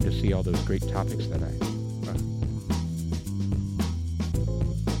see all those great topics that I...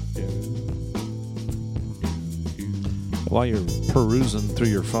 While you're perusing through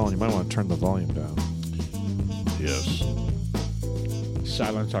your phone, you might want to turn the volume down. Yes.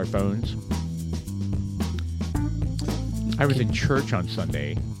 Silence our phones. I was in church on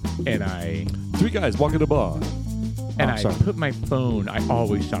Sunday, and I... 3 guys walking the bar. And I put my phone... I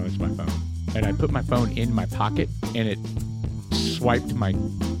always silence my phone. And I put my phone in my pocket, and it swiped my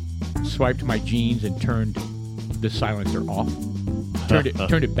jeans and turned the silencer off.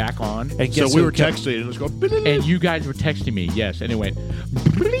 Turned it back on. And so we were texting, and it was going... Bling. And you guys were texting me, yes. And it went...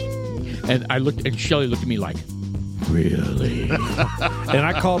 Bling. And I looked, and Shelly looked at me like... Really? And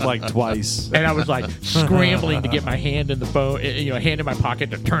I called like twice. And I was like scrambling to get my hand in the phone, hand in my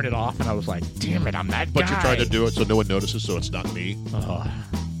pocket to turn it off. And I was like, damn it, I'm that guy. But you're trying to do it so no one notices, so it's not me. I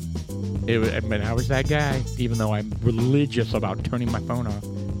was that guy, even though I'm religious about turning my phone off.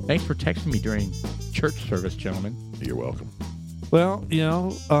 Thanks for texting me during church service, gentlemen. You're welcome. Well,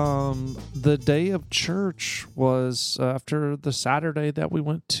 the day of church was after the Saturday that we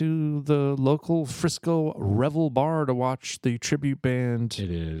went to the local Frisco Revel Bar to watch the tribute band.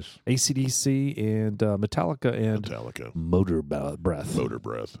 It is. AC/DC and Metallica and Motor Breath.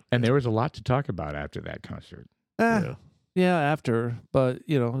 And there was a lot to talk about after that concert. Yeah, after. But,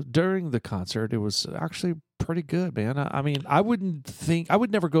 during the concert, it was actually pretty good, man. I mean, I would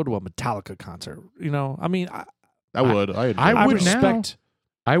never go to a Metallica concert. I would. I would respect.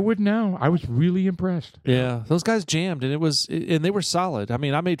 I would now. I was really impressed. Yeah, those guys jammed, and they were solid. I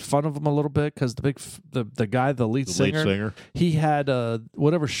mean, I made fun of them a little bit because the guy, the lead singer, he had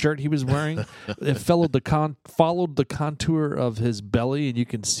whatever shirt he was wearing. It followed the contour of his belly, and you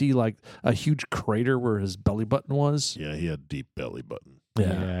can see like a huge crater where his belly button was. Yeah, he had deep belly button.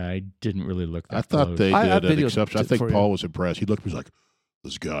 Yeah, I didn't really look that I thought close. they did an exception. I think Paul was impressed. He looked at me like,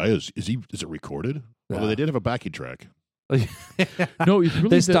 this guy, is it recorded? Yeah. Although they did have a backing track. No, it's really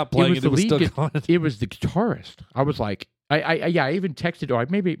they stopped playing it. It was still going. It was the guitarist. I was like, I even texted, or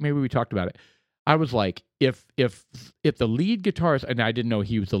maybe we talked about it. I was like, if the lead guitarist, and I didn't know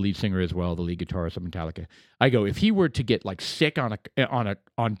he was the lead singer as well, the lead guitarist of Metallica. I go, if he were to get like sick in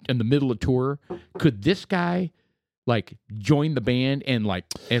the middle of tour, could this guy like join the band and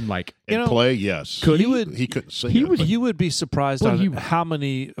play? Yes, could he couldn't sing. You would be surprised on how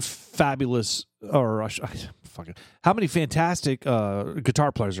many fabulous how many fantastic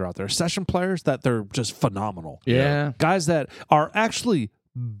guitar players are out there, session players that they're just phenomenal. Yeah, guys that are actually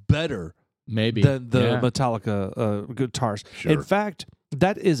better maybe than the Metallica guitars. Sure. In fact,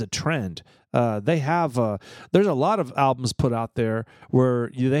 that is a trend. They have there's a lot of albums put out there where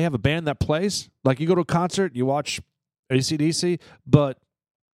they have a band that plays. Like you go to a concert, you watch AC/DC, but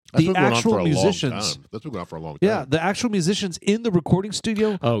the actual musicians. That's been going on for a long time. Yeah, the actual musicians in the recording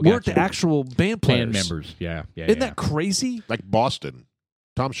studio weren't the actual band players. Band members, yeah. Isn't that crazy? Like Boston.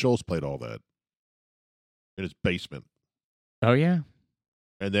 Tom Scholz played all that in his basement. Oh, yeah.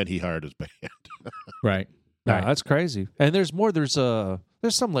 And then he hired his band. Right. No, that's crazy. And there's more. There's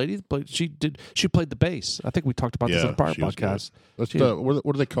some lady, but she played the bass. I think we talked about this in the prior podcast.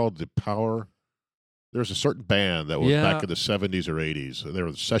 What are they called? The Power. There's a certain band that was back in the 70s or 80s. They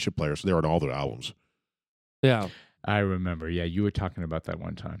were the session players. So they were on all their albums. Yeah. I remember. Yeah, you were talking about that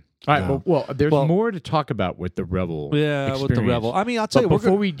one time. All right. Well, there's more to talk about with the Revel. Yeah, experience. With the Revel. I mean, I'll tell you.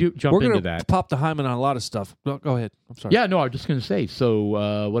 Before we jump into that, pop the hymen on a lot of stuff. Go ahead. I'm sorry. Yeah, no, I was just going to say.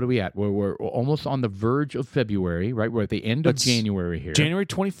 So, what are we at? We're almost on the verge of February, right? We're at the end of January here. January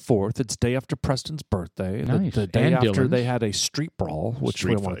 24th. It's day after Preston's birthday. Nice. The day and after Dylan's. They had a street brawl, which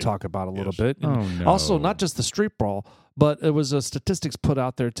we want to talk about a little bit. And no. Also, not just the street brawl, but it was statistics put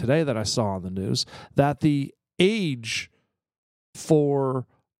out there today that I saw on the news that the age for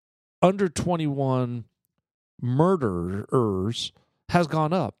under 21 murderers has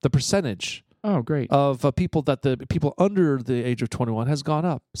gone up. The percentage great. of people under the age of 21 has gone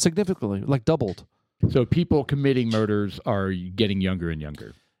up significantly, like doubled. So people committing murders are getting younger and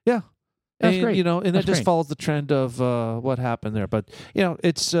younger. Yeah. That's great. And that just follows the trend of what happened there. But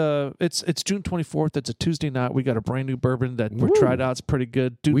it's June 24th. It's a Tuesday night. We got a brand new bourbon that we tried out. It's pretty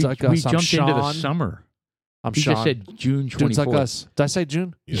good. Dudes like us. We jumped Sean. into the summer. I'm He Sean. just said June 24th. Dudes like us. Did I say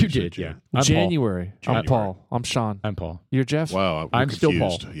June? You did, yeah. I'm January. Paul. I'm Paul. I'm Sean. I'm Paul. You're Jeff? Wow, I'm still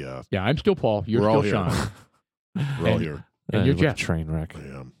Paul. Yeah. Yeah, I'm still Paul. You're We're still all Sean. We're all here. And you're look at Jeff. Train wreck. I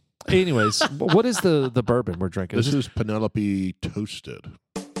am. Anyways, what is the bourbon we're drinking? This is Penelope Toasted.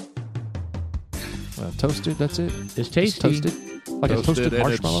 Toasted, that's it? It's tasty. It's toasted? Like a toasted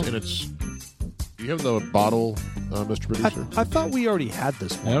marshmallow? And it's Do you have the bottle, Mr. Producer? I thought we already had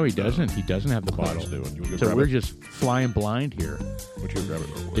this one. No, he doesn't. He doesn't have the bottle. You want to go So grab we're it? just flying blind here. Why don't you grab it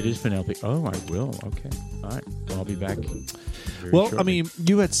real quick? It is Penelope. Oh, I will. Okay. All right. Well, I'll be back. very Well, shortly. I mean,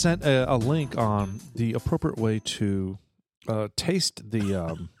 you had sent a link on the appropriate way to taste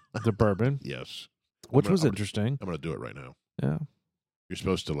the bourbon, Yes. which was I'm interesting. going to do it right now. Yeah. You're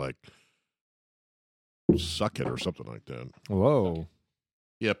supposed to, like, suck it or something like that. Whoa.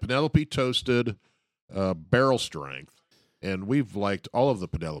 Yeah, Penelope toasted, barrel strength, and we've liked all of the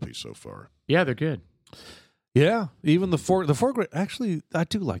Penelope so far. Yeah, they're good. Yeah, even the four grain. Actually, I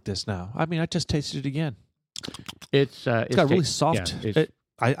do like this now. I mean, I just tasted it again. It's It's got really soft. Yeah, it's-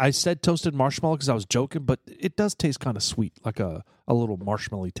 I said toasted marshmallow because I was joking, but it does taste kind of sweet, like a little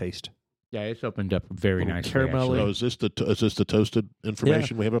marshmallowy taste. yeah, it's opened up very Little nicely. caramel-y. actually. So is this the toasted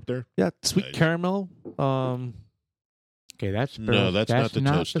information we have up there? Yeah, sweet Nice. caramel. Okay, that's No, that's not the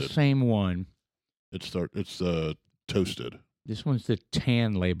toasted. same one. It's the toasted. This one's the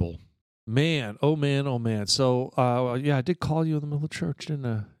tan label. Man, oh man. So, yeah, I did call you in the middle of church, didn't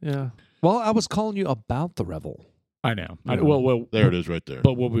I? Yeah. Well, I was calling you about the Revel. I know. Yeah. Well, There it is right there.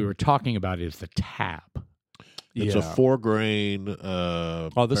 But what we were talking about is the tab. It's a 4-grain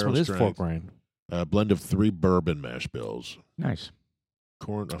Oh, this barrel one is strength, 4 grain. blend of 3 bourbon mash bills. Nice.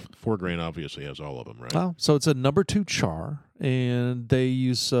 4-grain obviously has all of them, right? Well, so it's a number 2 char, and they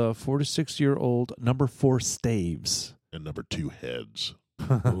use 4 to 6 year old number 4 staves. And number 2 heads.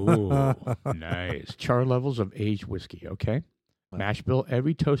 Ooh, nice. Char levels of aged whiskey. Okay. Mash bill.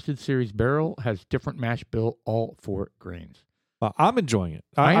 Every toasted series barrel has different mash bill, all 4 grains. I'm enjoying it.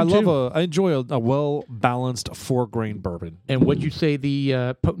 I am too. I enjoy a well balanced 4 grain bourbon. And what'd you say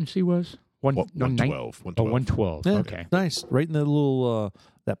the potency was? 112. 112. Yeah, Okay. nice, right in the little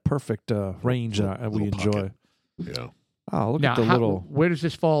that perfect range that we Little enjoy. pocket. Yeah. Oh, look Now, at the little. where does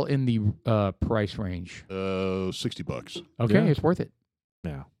this fall in the price range? $60. Okay, Yeah. it's worth it.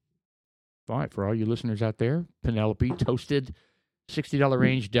 Yeah. All right, for all you listeners out there, Penelope toasted, $60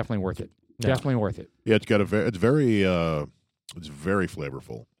 range, definitely worth it. Yeah. Definitely worth it. Yeah, it's very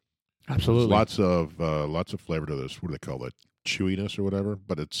flavorful. Absolutely. There's lots of flavor to this. What do they call it? Chewiness or whatever.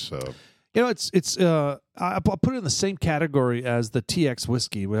 But it's it's I'll put it in the same category as the TX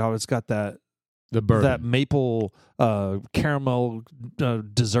whiskey. How it's got that the bourbon. that maple caramel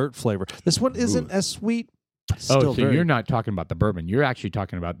dessert flavor. This one isn't as sweet. So you're not talking about the bourbon. You're actually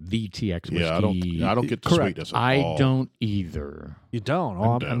talking about the TX whiskey. yeah. I don't get the Correct. sweetness at I all. don't either. You don't. I'm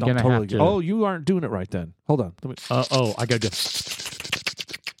Oh, I'm gonna totally have to- Oh, you aren't doing it right then. Hold on. Let me, I got to.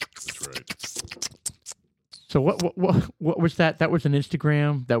 That's right. So what was that? That was an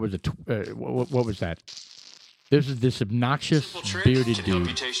Instagram. That was what was that? This obnoxious Simple trick bearded to help you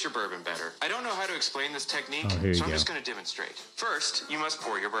dude. taste your bourbon better. I don't know how to explain this technique, Oh, here you so I'm go. just going to demonstrate. First, you must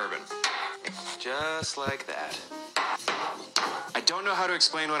pour your bourbon. Just like that. I don't know how to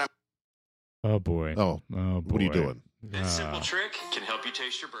explain what I'm... Oh boy. Oh, boy. what are you doing? This simple trick can help you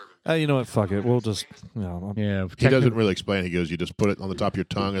taste your bourbon. you know what? Fuck it. We'll just Yeah. He doesn't really explain. He goes, you just put it on the top of your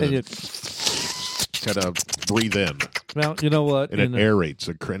tongue and then kind of breathe in, Well, you know what? and it aerates.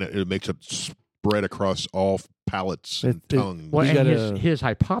 It makes it spread across all palates and tongues. Well, You and gotta- his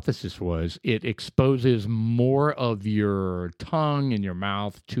hypothesis was it exposes more of your tongue and your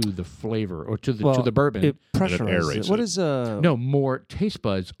mouth to the flavor or to the bourbon. It pressurizes aerates it. What it. is no, more taste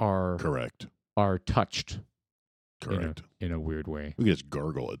buds are Correct. touched Correct. in a weird way. We can just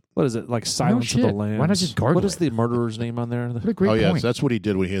gargle it. What is it like? Silence of the shit. Lambs. Why not just gargle What is it? the murderer's name on there? What a great Oh yeah, point. that's what he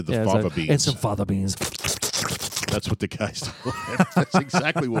did when he had the Yeah, it's fava like, beans. and some fava beans. That's what the guy's doing. That's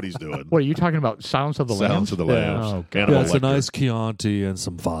exactly what he's doing. What are you talking about? Silence of the Lambs? Silence of the Lambs. Oh, God. Hannibal Yeah, it's a Lecter. nice Chianti and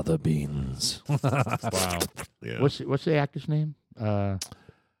some fava beans. Wow. Yeah. What's the actor's name?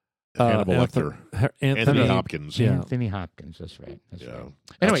 Hannibal Anthony- Lecter. Anthony Anthony Hopkins. Yeah. Anthony Hopkins. That's right. That's Yeah. right. Anyway,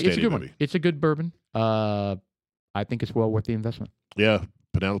 it's a Outstanding good one. movie. It's a good bourbon. I think it's well worth the investment. Yeah.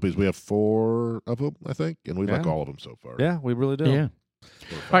 Penelope's. We have 4 of them, I think, and we like Yeah. all of them so far. Yeah, we really do. Yeah.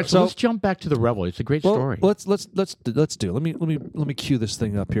 4 or All right, 5. so let's jump back to the Revel. It's a great Well, story. let's do. Let me cue this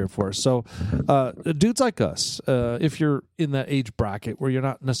thing up here for us. So, dudes like us, if you're in that age bracket where you're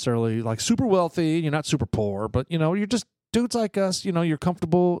not necessarily like super wealthy, you're not super poor, but you're just dudes like us. You're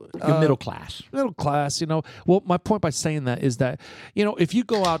comfortable. You're middle class. Middle class. Well, my point by saying that is that if you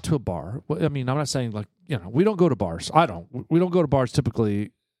go out to a bar, I mean, I'm not saying like we don't go to bars. I don't. We don't go to bars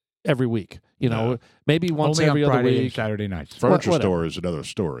typically every week. No. Maybe once Only every on other Friday and week. Saturday nights. Furniture whatever. store is another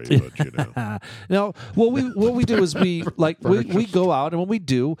story, but No, what we do is we go out, and when we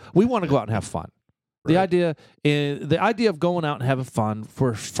do, we want to go out and have fun. The idea of going out and having fun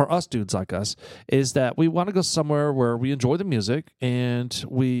for us dudes like us is that we want to go somewhere where we enjoy the music and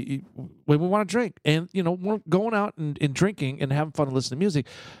we want to drink. And, we're going out and drinking and having fun and listening to music.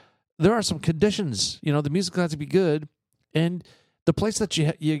 There are some conditions. The music has to be good. And the place that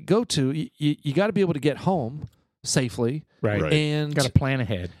you go to, you got to be able to get home safely. Right. And got to plan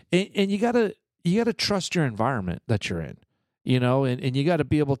ahead. And you got to trust your environment that you're in. And you got to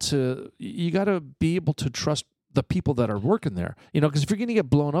be able to trust the people that are working there. Because if you're going to get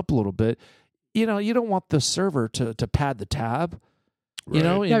blown up a little bit, you don't want the server to pad the tab.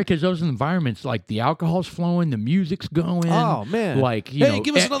 Right. Because those environments, like the alcohol's flowing, the music's going. Oh man! Like hey,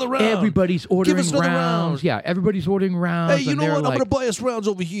 give us another round. Everybody's ordering give us another rounds. Round. Yeah, everybody's ordering rounds. Hey, you know what? I'm going to buy us rounds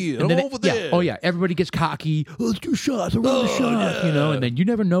over here. And I'm over there. Yeah. Oh yeah, everybody gets cocky. Let's do shots. Around the shots. Yeah. And then you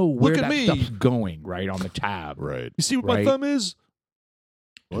never know where that stuff's going. Right on the tab. Right. You see what my thumb is?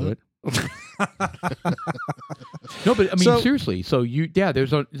 What? No, but I mean seriously. So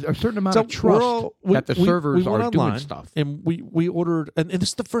there's a certain amount of trust that the servers are doing stuff, and we ordered, and this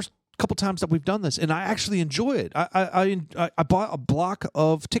is the first couple times that we've done this, and I actually enjoy it. I bought a block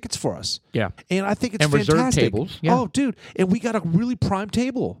of tickets for us, and I think it's fantastic. Reserved tables, Oh, dude, and we got a really prime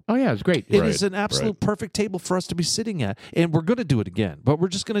table. Oh yeah, it's great. It is an absolute perfect table for us to be sitting at, and we're going to do it again, but we're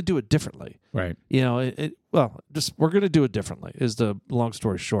just going to do it differently. Right. We're going to do it differently, is the long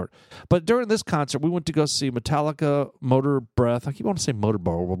story short. But during this concert, we went to go see Metallica, Motor Breath. I keep wanting to say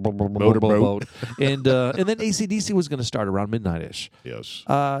Motorboat. And then AC/DC was going to start around midnight-ish. Yes.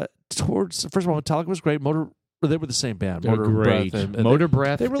 First of all, Metallica was great. They were the same band. They're great. Breath and Motor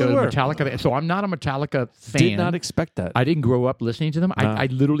Breath. They really were. Metallica. So I'm not a Metallica fan. Did not expect that. I didn't grow up listening to them. I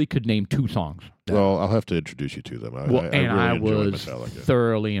literally could name 2 songs. Well, I'll have to introduce you to them. I really was Metallica.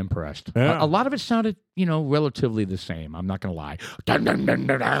 thoroughly impressed. Yeah. A lot of it sounded, relatively the same. I'm not going to lie. Death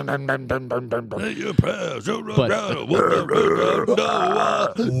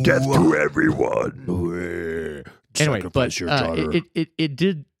to everyone. Anyway, but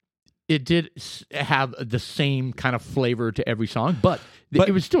it did have the same kind of flavor to every song, but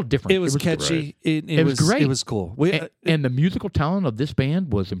it was still different. It was catchy. It was great. It was cool. And the musical talent of this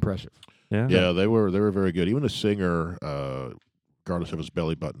band was impressive. Yeah, they were very good. Even the singer, regardless of his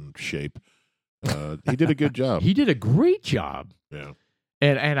belly button shape, he did a good job. He did a great job. Yeah.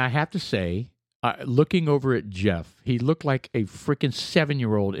 And I have to say, looking over at Jeff, he looked like a freaking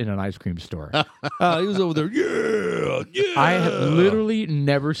 7-year-old in an ice cream store. He was over there. Yeah. I have literally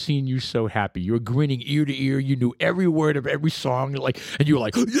never seen you so happy. You were grinning ear to ear. You knew every word of every song, and you were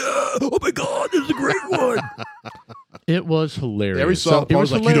like, "Yeah! Oh my God, this is a great one." It was hilarious. Every song, it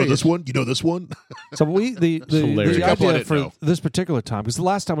was like, hilarious. you know this one. So the hilarious. idea for this particular time, because the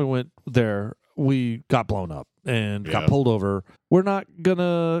last time we went there, we got blown up and got pulled over. We're gonna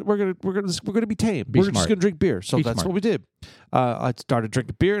be tame. We're just gonna drink beer. So that's what we did. I started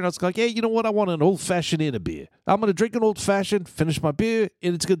drinking beer, and I was like, "Hey, you know what? I want an old fashioned and a beer. I'm gonna drink an old fashioned, finish my beer,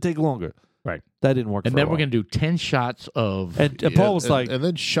 and it's gonna take longer." Right. That didn't work. And then we're gonna do 10 shots of. And Paul was like, and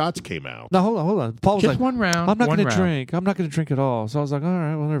then shots came out. "No, hold on." Paul was just like, one round. I'm not gonna drink. I'm not gonna drink at all. So I was like, "All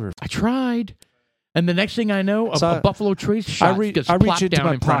right, whatever." I tried, and the next thing I know, a Buffalo Trace shot gets I reach plopped into down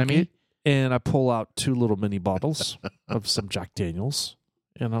my in front of me. pocket and I pull out 2 little mini bottles of some Jack Daniels,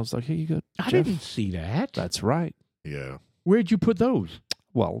 and I was like, "Here you go." I didn't see that. That's right. Yeah. Where'd you put those?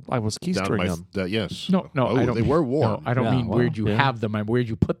 Well, I was keystering them. Yes. No, I don't. They were warm. No, I don't mean where'd you have them. Where'd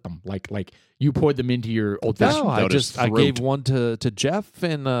you put them? Like you poured them into your old fashioned. No, I gave one to Jeff,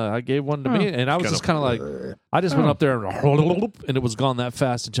 and I gave one to me, and I was just kind of like, I just went up there and it was gone that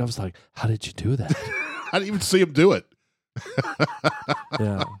fast, and Jeff was like, "How did you do that?" I didn't even see him do it.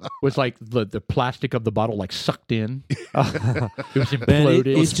 Yeah, was like the plastic of the bottle like sucked in. It was imploded.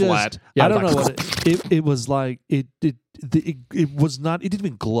 It was flat. Yeah, I don't know what it was like. It was not. It didn't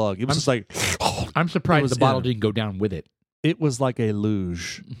even glug. It was just like. I'm surprised the bottle didn't go down with it. It was like a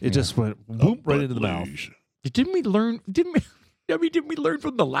luge. It just went boom right into the mouth. Didn't we learn? Didn't we learn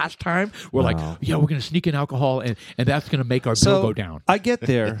from the last time? We're like, yeah, we're going to sneak in alcohol, and that's going to make our bill go down. I get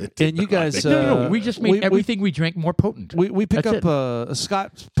there, and you guys... No, we just made everything we drank more potent. We pick up...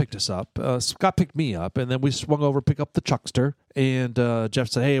 Scott picked us up. Scott picked me up, and then we swung over to pick up the Chuckster, and Jeff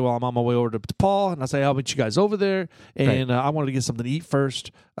said, "Hey, well, I'm on my way over to Paul," and I say, "I'll meet you guys over there," and I wanted to get something to eat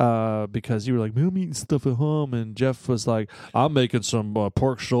first, because you were like, "I'm eating stuff at home," and Jeff was like, "I'm making some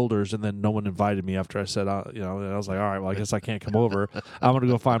pork shoulders," and then no one invited me after I said, and I was like, "All right, well, I guess I can't come over. I'm going to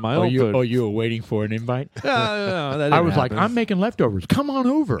go find my own food. Oh, you were waiting for an invite? No, that I didn't was like, happen. I'm making leftovers. Come on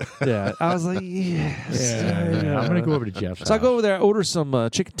over. Yeah, I was like, yes. I'm going to go over to Jeff's So I house. go over there, I order some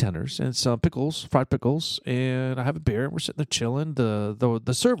chicken tenders and some pickles, fried pickles, and I have a beer, and we're sitting there chilling.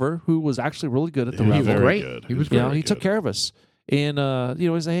 The server, who was actually really good at the He was level, very great. good. He was you know, great. he took care of us. And,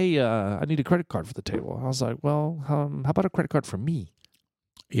 he said, hey, I need a credit card for the table. I was like, well, how about a credit card for me?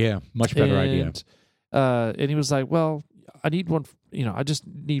 Yeah, much better idea. And he was like, well, I need one, I just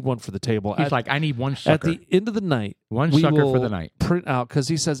need one for the table. He's like, I need one sucker. At the end of the night, one we sucker will for the night. print out, because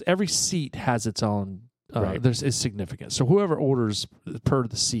he says every seat has its own, Right. is significant. So whoever orders per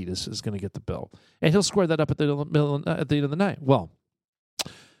the seat is going to get the bill. And he'll square that up at the end of the night. Well,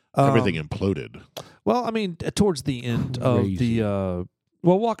 Everything imploded. well, I mean, towards the end of Crazy. the,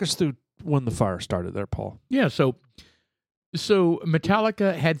 walk us through when the fire started there, Paul. Yeah, so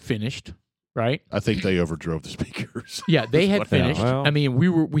Metallica had finished, right? I think they overdrove the speakers. Yeah, they had what finished. happened. Well- I mean,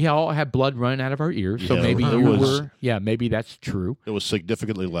 we all had blood running out of our ears, so Yeah, maybe it you was- were. Yeah, maybe that's true. It was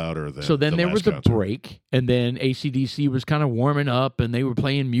significantly louder than. So then the there last was a concert. break, and then AC/DC was kind of warming up, and they were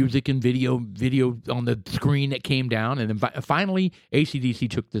playing music and video on the screen that came down, and then finally AC/DC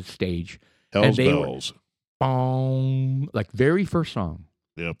took the stage. Hell's and they were- Bells. Boom, like very first song.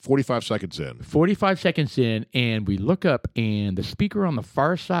 Yeah, 45 seconds in. 45 seconds in, and we look up, and the speaker on the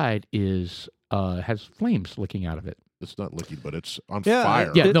far side has flames licking out of it. It's not licking, but it's on Yeah,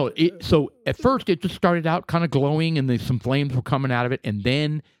 fire. Yeah, no. So at first it just started out kind of glowing, and some flames were coming out of it, and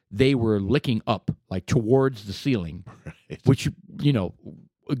then they were licking up like towards the ceiling, Right. which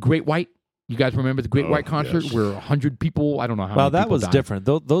Great White. You guys remember the Great White concert yes. where 100 people? I don't know how. Well, many that people was died. different.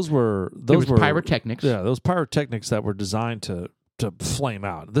 Those were pyrotechnics. Yeah, those pyrotechnics that were designed to flame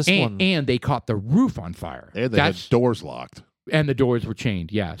out. This one, And they caught the roof on fire. And they had doors locked. And the doors were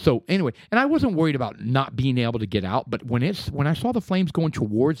chained. Yeah. So anyway, and I wasn't worried about not being able to get out, but when I saw the flames going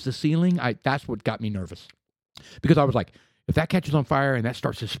towards the ceiling, that's what got me nervous, because I was like, if that catches on fire and that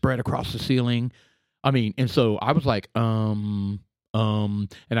starts to spread across the ceiling, and so I was like, and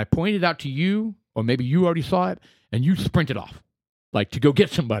I pointed out to you, or maybe you already saw it, and you sprinted off, like to go get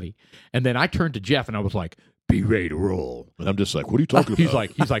somebody, and then I turned to Jeff and I was like, be ready to roll. And I'm just like, what are you talking about?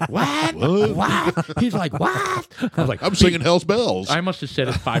 He's like, what? What? What? He's like, what? I was like, I'm singing Hell's Bells. I must have said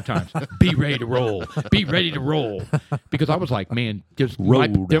it 5 times. Be ready to roll. Be ready to roll. Because I was like, man,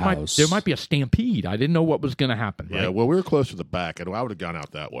 there might be a stampede. I didn't know what was going to happen. Yeah, Right? well, we were close to the back, and I would have gone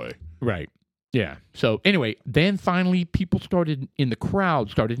out that way. Right. Yeah. So anyway, then finally people in the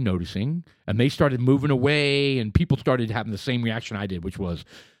crowd started noticing, and they started moving away, and people started having the same reaction I did, which was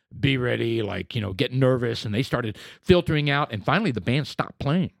be ready, get nervous, and they started filtering out, and finally the band stopped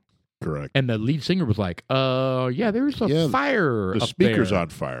playing. Correct. And the lead singer was like, yeah, there's a fire The up speaker's there. on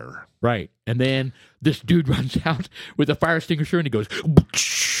fire. Right. And then this dude runs out with a fire extinguisher and he goes,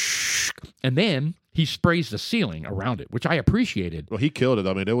 and then he sprays the ceiling around it, which I appreciated. Well, he killed it.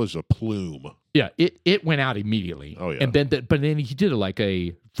 I mean, it was a plume. Yeah, it went out immediately. Oh, yeah. And then but then he did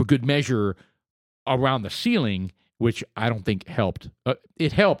it for good measure around the ceiling, which I don't think helped.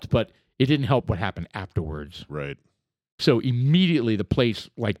 It helped, but it didn't help what happened afterwards. Right. So immediately the place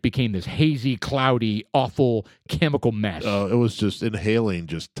became this hazy, cloudy, awful chemical mess. It was just inhaling,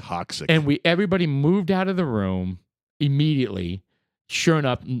 just toxic. And everybody moved out of the room immediately. Sure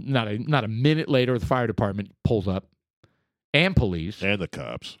enough, not a minute later, the fire department pulls up, and police, and the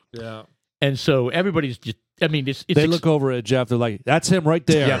cops. yeah, and so everybody's just. It's they look over at Jeff. They're like, "That's him right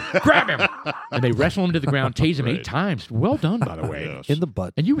there, yeah, grab him!" And they wrestle him to the ground, tase him Right. 8 times. Well done, by the way. Yes. in the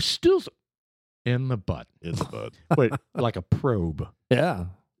butt." And you were still in the butt. In the butt. Wait, like a probe? Yeah.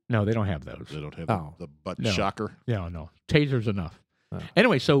 No, they don't have those. They don't have Oh. the butt No. shocker. No. Taser's enough. Oh.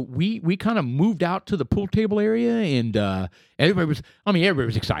 Anyway, so we kind of moved out to the pool table area, and everybody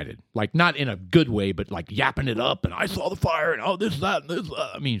was excited. Like, not in a good way, but like yapping it up, and I saw the fire, and this, that, and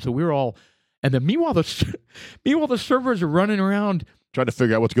this. So we were all, and then meanwhile the servers are running around. Trying to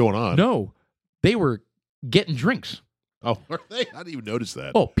figure out what's going on. No, they were getting drinks. Oh, were they? I didn't even notice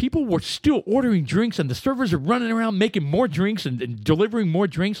that. Oh, people were still ordering drinks, and the servers are running around making more drinks and delivering more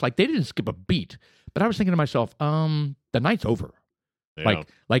drinks. Like, they didn't skip a beat. But I was thinking to myself, the night's over. Yeah.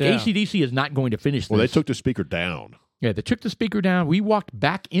 Like Yeah. AC/DC is not going to finish this. Well, they took the speaker down. Yeah, they took the speaker down. We walked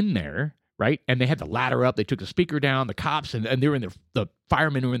back in there, right? And they had the ladder up. They took the speaker down, the cops, and they were in the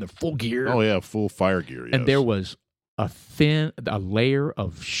firemen were in their full gear. Oh, yeah, full fire gear, yes. And there was a layer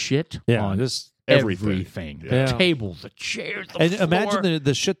of shit Yeah, on just everything. Yeah. The tables, the chairs, the and floor. imagine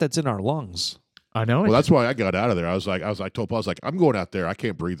the shit that's in our lungs. I know. Well, that's why I got out of there. I told Paul, I'm going out there. I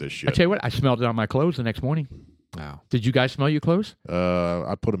can't breathe this shit. I tell you what, I smelled it on my clothes the next morning. Wow. Did you guys smell your clothes?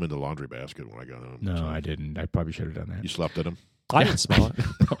 I put them in the laundry basket when I got home. No, So I didn't. I probably should have done that. You slept in them? I didn't smell it.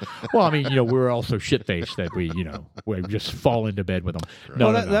 Well, I mean, we're also shit-faced that we just fall into bed with them.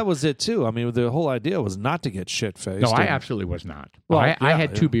 No, that was it, too. I mean, the whole idea was not to get shit-faced. No, I absolutely was not. Well, I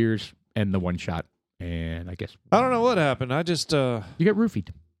had 2 beers and the 1 shot, and I guess... I don't know what happened. I just... You get roofied.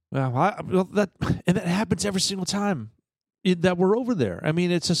 That happens every single time that we're over there. I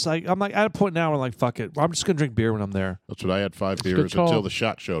mean, it's just like, I'm like, at a point now, we're like, fuck it. I'm just going to drink beer when I'm there. That's what I had, 5 beers until the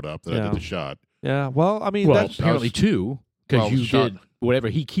shot showed up. Then I did the shot. Yeah, well, I mean... apparently 2, because you did whatever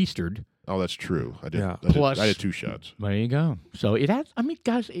he keistered. Oh, that's true. I did. Yeah. Plus, I did 2 shots. There you go. So it has. I mean,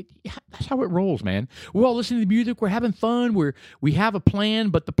 guys, that's how it rolls, man. We're all listening to the music. We're having fun. We have a plan,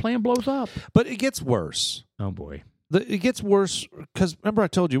 but the plan blows up. But it gets worse. Oh boy, it gets worse because remember I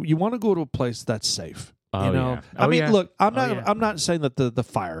told you want to go to a place that's safe. Oh, yeah. I mean, look, I'm not saying that the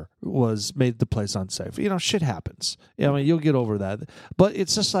fire made the place unsafe. Shit happens. I mean, you'll get over that. But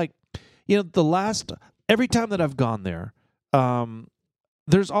it's just like, every time that I've gone there,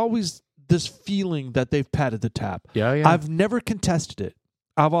 there's always this feeling that they've padded the tap. Yeah. I've never contested it.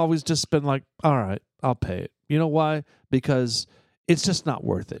 I've always just been like, all right, I'll pay it. You know why? Because it's just not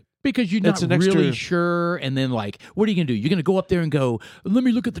worth it. Because you're not really sure, and then what are you going to do? You're going to go up there and go, let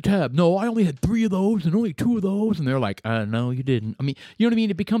me look at the tab. No, I only had 3 of those and only 2 of those. And they're like, no, you didn't. I mean, you know what I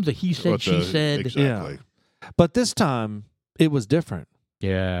mean? It becomes a he said, she said. Exactly. Yeah. But this time, it was different.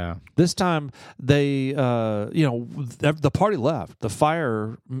 Yeah. This time they, the party left. The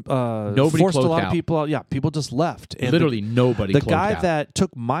fire forced a lot of people out. Yeah, people just left. And literally nobody. The guy that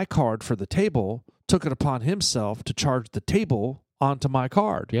took my card for the table took it upon himself to charge the table onto my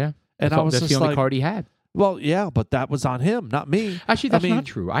card. Yeah, and that's the only card he had. Well, yeah, but that was on him, not me. Actually, that's not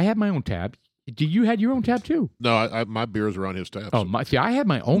true. I had my own tab. You had your own tab too? No, my beers were on his tab. Oh, I had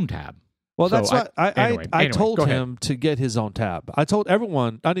my own tab. Well, that's what I told him to get his own tab. I told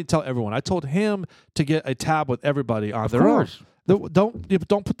everyone. I didn't tell everyone. I told him to get a tab with everybody on their own.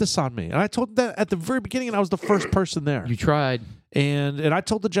 Don't put this on me. And I told him that at the very beginning, and I was the first person there. You tried, and I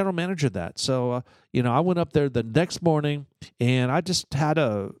told the general manager that. So I went up there the next morning, and I just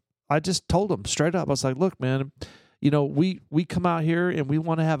told him straight up. I was like, look, man. We come out here and we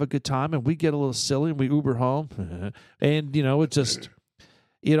want to have a good time, and we get a little silly and we Uber home, and it's just.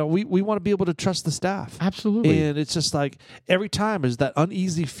 We want to be able to trust the staff. Absolutely. And it's just like every time is that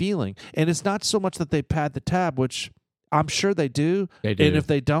uneasy feeling. And it's not so much that they pad the tab, which I'm sure they do. They do. And if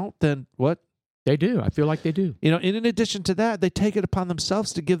they don't, then what? They do. I feel like they do. And in addition to that, they take it upon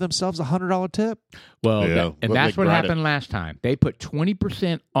themselves to give themselves a $100 tip. Well, that's what happened last time. They put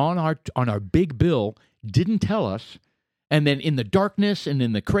 20% on our big bill, didn't tell us. And then in the darkness and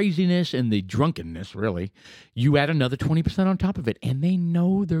in the craziness and the drunkenness, really, you add another 20% on top of it, and they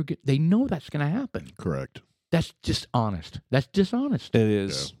know that's going to happen. Correct. That's dishonest. That's dishonest. It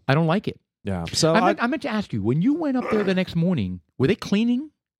is. Yeah. I don't like it. Yeah. So I meant to ask you, when you went up there the next morning, were they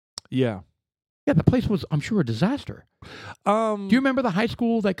cleaning? Yeah. Yeah, the place was, I'm sure, a disaster. Do you remember the high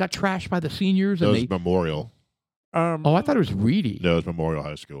school that got trashed by the seniors? That was Memorial. I thought it was Reedy. No, it was Memorial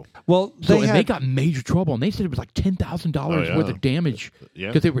High School. Well, they got major trouble, and they said it was like $10,000 worth of damage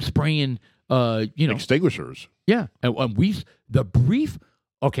because they were spraying, extinguishers. Yeah, and the brief.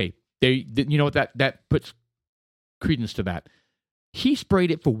 Okay, you know what that puts credence to that. He sprayed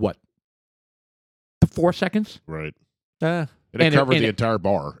it for what? 4 seconds, right? And it covered the entire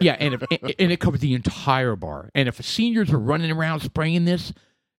bar. Yeah, and it covered the entire bar. And if seniors were running around spraying this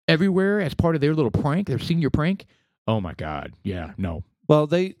everywhere as part of their little prank, their senior prank. Oh my God! Yeah, no. Well,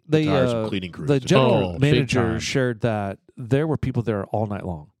 the cleaning crews. The general manager shared that there were people there all night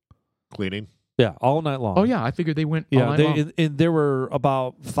long cleaning. Yeah, all night long. Oh yeah, I figured they went all night long. And there were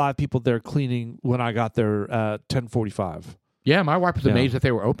about 5 people there cleaning when I got there at 10:45. Yeah, my wife was amazed that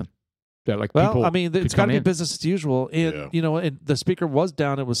they were open. That people I mean, it's got to be business as usual. And and the speaker was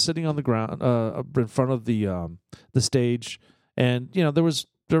down. It was sitting on the ground in front of the stage, and there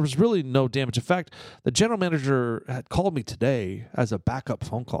was really no damage. In fact, the general manager had called me today as a backup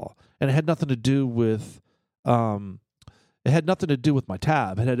phone call, and it had nothing to do with my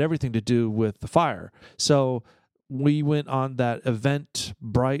tab. It had everything to do with the fire. So we went on that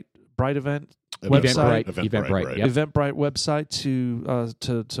Eventbrite website, Eventbrite website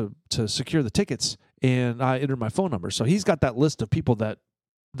to secure the tickets, and I entered my phone number. So he's got that list of people that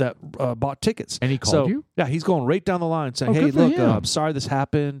bought tickets. And he called you? Yeah, he's going right down the line saying, hey, look, I'm sorry this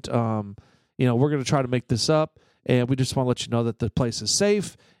happened. We're going to try to make this up, and we just want to let you know that the place is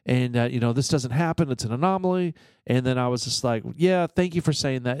safe, and this doesn't happen. It's an anomaly. And then I was just like, yeah, thank you for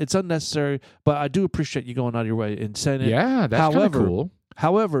saying that. It's unnecessary, but I do appreciate you going out of your way and saying it. Yeah, that's kind of cool.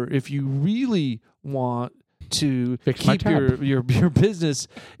 However, if you really want to Fix my keep your business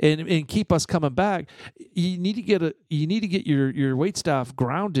and keep us coming back, you need to get your wait staff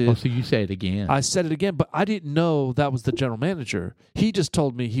grounded. Oh, so you say it again. I said it again, but I didn't know that was the general manager. He just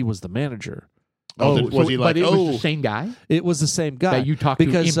told me he was the manager. Was he like, but it was the same guy It was the same guy that you talked to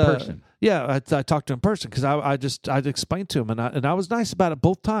in person? Yeah, I talked to him in person because I explained to him and I was nice about it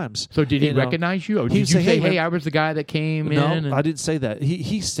both times. So did he recognize you? Or did you say, hey, I was the guy that came in? No, I didn't say that.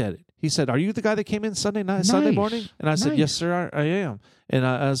 He said it. He said, "Are you the guy that came in Sunday morning?" And I said, "Yes, sir, I am." And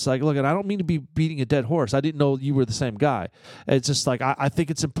I was like, "Look, and I don't mean to be beating a dead horse. I didn't know you were the same guy. It's just like I think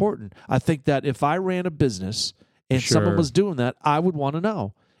it's important. I think that if I ran a business and someone was doing that, I would want to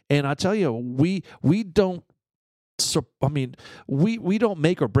know." And I tell you, we don't. So we don't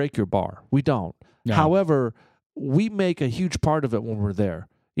make or break your bar. We don't. No. However, we make a huge part of it when we're there.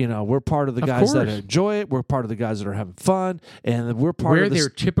 We're part of the guys that enjoy it. We're part of the guys that are having fun, and we're part of their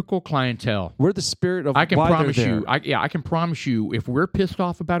typical clientele. We're the spirit of. I can why promise they're you. there. I can promise you. If we're pissed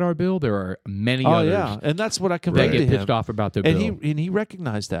off about our bill, there are many others. Oh yeah, and that's what I conveyed to him. They get pissed off about their bill, and he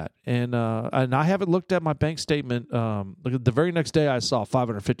recognized that. And I haven't looked at my bank statement. The very next day, I saw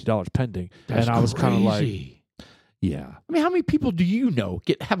 $550 pending, and I was kind of like, yeah. I mean, how many people do you know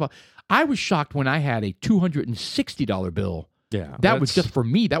I was shocked when I had a $260 bill. Yeah, that was just for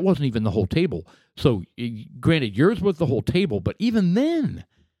me. That wasn't even the whole table. So, granted, yours was the whole table, but even then,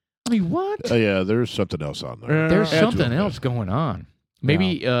 I mean, what? Yeah, there's something else on there. There's something else going on.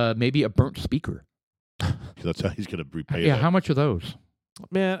 Maybe a burnt speaker. That's how he's going to repay. Yeah, how much are those?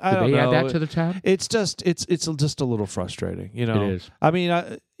 Man, I don't know. Did they add that to the tab? It's just a little frustrating. It is. I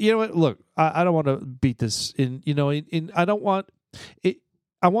mean, you know what? Look, I don't want to beat this in. I don't want it.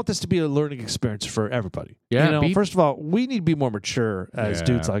 I want this to be a learning experience for everybody. Yeah. First of all, we need to be more mature as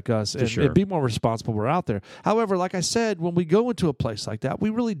dudes like us and be more responsible when we're out there. However, like I said, when we go into a place like that,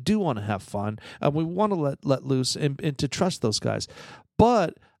 we really do want to have fun and we want to let loose and to trust those guys.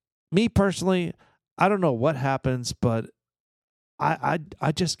 But me personally, I don't know what happens, but I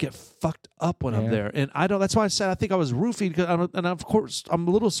just get fucked up when I'm there, and I don't. That's why I said I think I was roofied, and of course I'm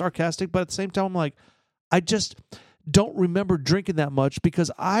a little sarcastic, but at the same time I'm like, I just don't remember drinking that much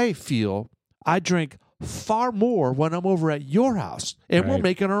because I feel I drink far more when I'm over at your house and we're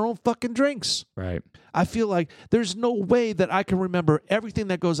making our own fucking drinks. Right. I feel like there's no way that I can remember everything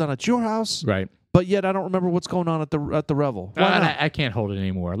that goes on at your house. Right. But yet I don't remember what's going on at the Revel. I can't hold it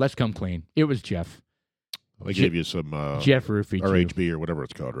anymore. Let's come clean. It was Jeff. They gave you some Jeff roofied RHB you. or whatever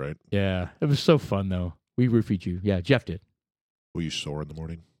it's called, right? Yeah. It was so fun though. We roofied you. Yeah, Jeff did. Were you sore in the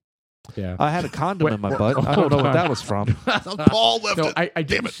morning? Yeah, I had a condom in my butt. I don't know what that was from. Paul left no, it. I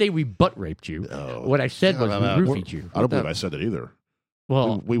didn't say we butt raped you. No. What I said was we roofied you. I don't believe I said that either.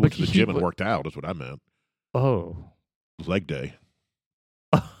 Well, we went to the gym and worked out. Is what I meant. Oh, leg day.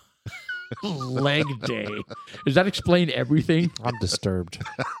 Leg day. Does that explain everything? I'm disturbed.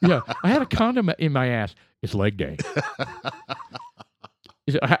 Yeah, I had a condom in my ass. It's leg day.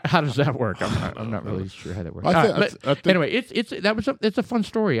 How does that work? I'm not really sure how that works. I think, anyway, it's a fun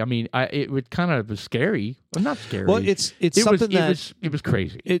story. I mean, it was kind of scary. Well, not scary. Well, it was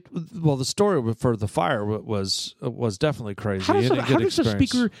crazy. The story for the fire was definitely crazy. How does the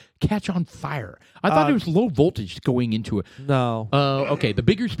speaker catch on fire? I thought it was low voltage going into it. No. Okay. The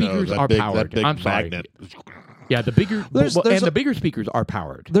bigger speakers are powered. I'm sorry. Magnet. Yeah, the bigger the bigger speakers are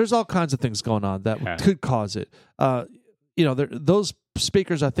powered. There's all kinds of things going on that could cause it. Those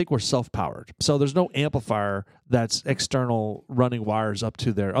speakers I think were self-powered, so there's no amplifier that's external running wires up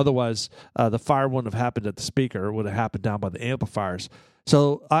to there. Otherwise, the fire wouldn't have happened at the speaker; it would have happened down by the amplifiers.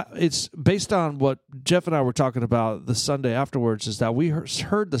 So it's based on what Jeff and I were talking about the Sunday afterwards. Is that we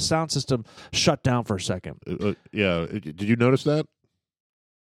heard the sound system shut down for a second? Yeah, did you notice that?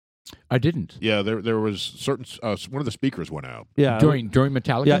 I didn't. Yeah, there was certain one of the speakers went out. Yeah, during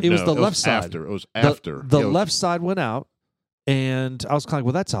Metallica. Yeah, it was the left side. It was after the left side went out. And I was kind of like,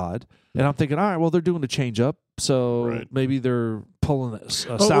 well, that's odd. And I'm thinking, all right, well, they're doing a change up, so maybe they're pulling a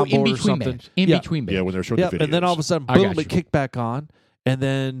soundboard or something. In between bands. Yeah, when they're showing the videos. And then all of a sudden, boom, it kicked back on. And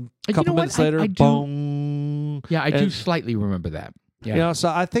then a couple minutes later, boom. Yeah, I do slightly remember that. Yeah. So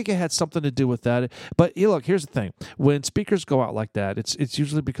I think it had something to do with that. But look, here's the thing: when speakers go out like that, it's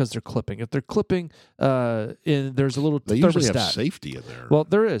usually because they're clipping. If they're clipping, there's a little they thermostat. Usually have safety in there. Well,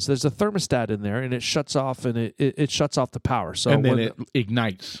 there's a thermostat in there, and it shuts off, and it shuts off the power. So and then it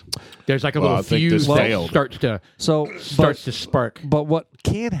ignites. There's like a little fuse that starts to spark. But what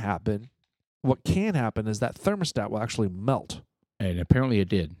can happen is that thermostat will actually melt. And apparently it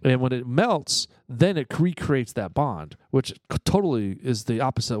did. And when it melts, then it recreates that bond, which totally is the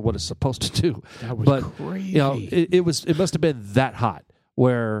opposite of what it's supposed to do. That was crazy. It must have been that hot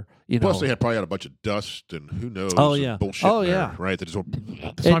where, Plus, they probably had a bunch of dust and who knows. Oh, yeah. Bullshit. Oh, in there, yeah. Right. That just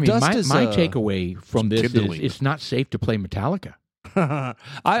So, I mean, dust my is, takeaway from this kindling. is it's not safe to play Metallica.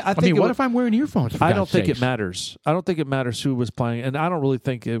 I mean, what if I'm wearing earphones? For I don't God's think sakes? it matters. I don't think it matters who was playing, and I don't really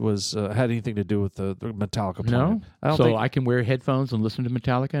think it was had anything to do with the Metallica playing. No, I don't so think. I can wear headphones and listen to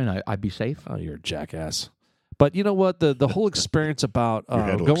Metallica, and I'd be safe. Oh, you're a jackass. But you know what? The whole experience about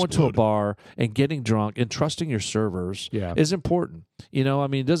head will going to a explode. bar and getting drunk and trusting your servers is important. You know, I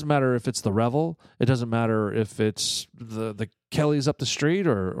mean, it doesn't matter if it's the Revel. It doesn't matter if it's the Kelly's up the street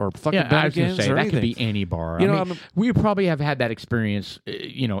or fucking I was going Bennigan's to say or that anything. could be any bar. You know, I mean, we probably have had that experience.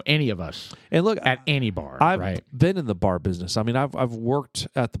 Any of us And look, at any bar. I've right? been in the bar business. I mean, I've worked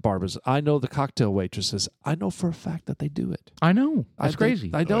at the bar business. I know the cocktail waitresses. I know for a fact that they do it. I know that's crazy.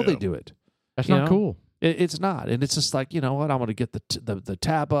 I know Oh, yeah. they do it. That's you not know? cool. It's not, and it's just like, you know what? I want to get the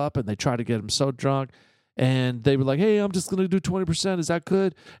tab up, and they try to get them so drunk, and they were like, "Hey, I'm just going to do 20%. Is that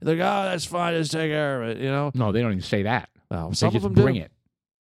good?" And they're like, "Oh, that's fine. Just take care of it." You know? No, they don't even say that. Well, They some of just them bring do. it.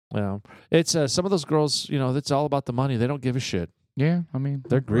 Well, it's some of those girls. You know, it's all about the money. They don't give a shit. Yeah, I mean,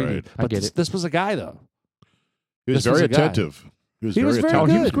 They're greedy. Right. I But get it. this was a guy though. He was This was very a guy. attentive. He was He was very very attentive.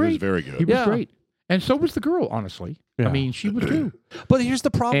 good. He was He was great. very He good. was Yeah. great, and so was the girl. Honestly, Yeah. I mean, she was too. But here's the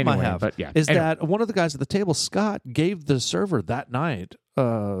problem Anyway, I have but yeah. is Anyway. that one of the guys at the table, Scott, gave the server that night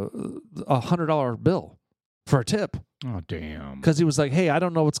 $100 bill for a tip Oh damn! because he was like, "Hey, I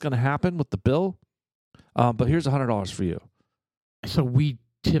don't know what's going to happen with the bill, but here's $100 for you." So we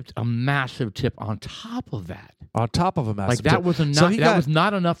tipped a massive tip on top of that. On top of a massive Like that tip. was So enough. he That got- was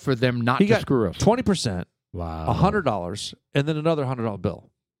not enough for them not he to got screw us. 20%, Wow, $100, and then another $100 bill.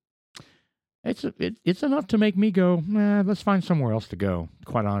 It's enough to make me go. Nah, let's find somewhere else to go.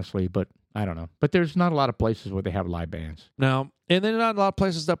 Quite honestly, but I don't know. But there's not a lot of places where they have live bands. Now, and then not a lot of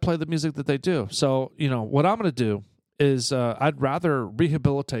places that play the music that they do. So, you know, what I'm going to do is I'd rather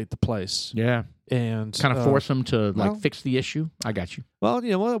rehabilitate the place Yeah, and kind of force them to well- fix the issue. I got you. Well,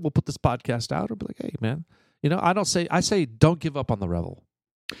 you know what? We'll put this podcast out. I'll be like, "Hey, man, you know, I say don't give up on the Revel.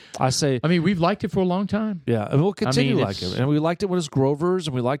 I say, I mean, we've liked it for a long time. yeah, and we'll continue mean, to like it's- it. And we liked it when it was Grover's,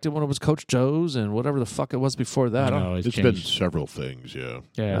 and we liked it when it was Coach Joe's, and whatever the fuck it was before that. I know It's been several things, yeah.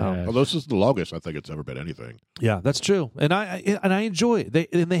 Yeah, Although this is the longest I think it's ever been anything. Yeah, that's true, and I enjoy it.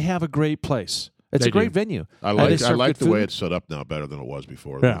 They have a great place. It's They a great do. venue. I And they like serve the good way food. it's set up now better than it was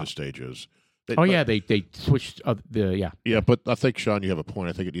before. Yeah. The stages. Oh yeah, they switched Yeah, but I think Sean, you have a point.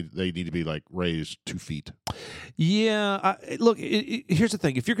 I think they need to be like raised 2 feet. Yeah, look. Here's the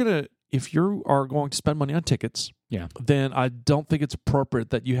thing: if you are going to spend money on tickets, Yeah. then I don't think it's appropriate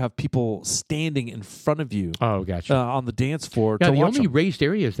that you have people standing in front of you Oh, gotcha. on the dance floor Yeah, to the watch only them. raised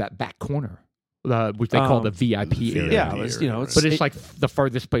area is that back corner, which they call the VIP area. Yeah, it's, you know, it's but it's like the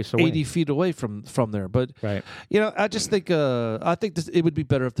farthest place away. 80 feet away from there. But Right. you know, I just think it would be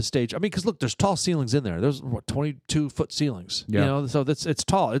better if the stage. I mean, because look, there's tall ceilings in there. There's 22-foot ceilings. Yeah. You know, so it's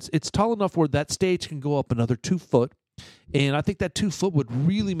tall. It's tall enough where that stage can go up another 2 foot, and I think that 2 foot would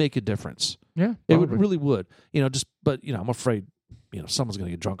really make a difference. Yeah, It would probably. really would. You know, but you know, I'm afraid someone's going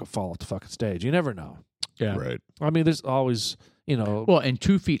to get drunk and fall off the fucking stage. You never know. Yeah. Right. I mean, there's always Well, and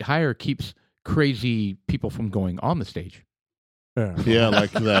 2 feet higher keeps crazy people from going on the stage. Yeah,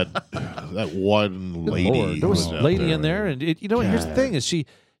 like that one lady. Lord, there was who a out lady in there, and here's the God. thing: is she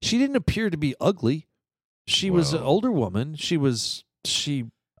didn't appear to be ugly. She was an Well. older woman. She.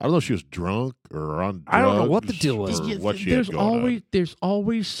 I don't know if she was drunk or on drugs. I don't know what the deal was. or Yeah, what she there's had going always on. there's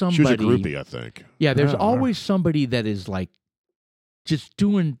always somebody. She was a groupie, I think. Yeah, there's Yeah. always somebody that is like just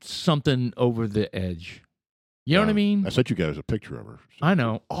doing something over the edge. You know what I mean? I sent you guys a picture of her. I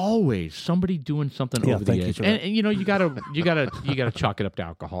know. Always somebody doing something Yeah, over the thank you edge, for and, that. and you gotta chalk it up to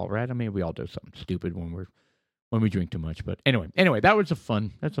alcohol, right? I mean, we all do something stupid when we drink too much. But anyway, that's a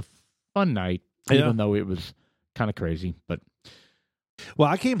fun night, Yeah. even though it was kind of crazy. But Well,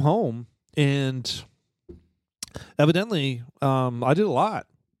 I came home and evidently I did a lot.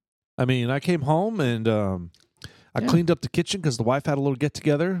 I mean, I came home and I Yeah. cleaned up the kitchen because the wife had a little get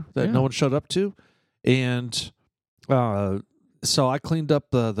together that Yeah. no one showed up to, and so I cleaned up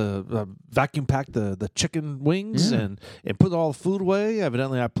the vacuum packed the chicken wings Yeah. and put all the food away.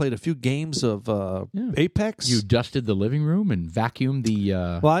 Evidently, I played a few games of Yeah. Apex. you dusted the living room and vacuumed the.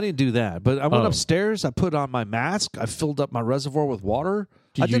 Well, I didn't do that, but I went Oh. upstairs. I put on my mask. I filled up my reservoir with water.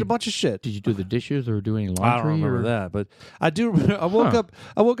 I did you- a bunch of shit. Did you do the dishes or do any laundry? I don't remember or? that, but I do. I woke Huh. up.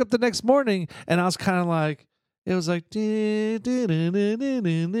 I woke up the next morning, and I was kind of like, it was like, it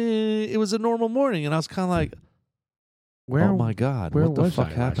was a normal morning, and I was kind of like, Where? oh my god, where what the was fuck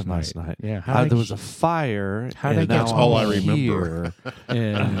I happened last night? Yeah, how There was a fire. how'd and I get now That's all I'm I remember. here,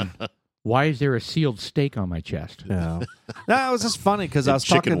 and Why is there a sealed steak on my chest? Yeah. No, it was just funny because I was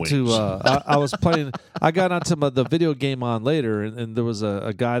chicken talking to, I was playing, I got onto the video game on later, and there was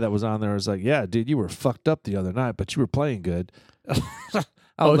a guy that was on there who was like, yeah, dude, you were fucked up the other night, but you were playing good.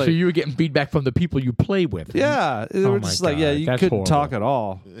 Oh, so you were getting feedback from the people you play with. Yeah. They were just like, yeah, you couldn't talk at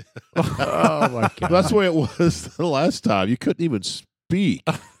all. Oh, my God. That's the way it was the last time. You couldn't even speak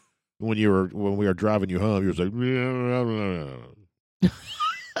when we were driving you home. You were like,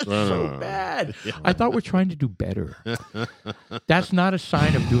 so bad. Yeah. I thought we're trying to do better. That's not a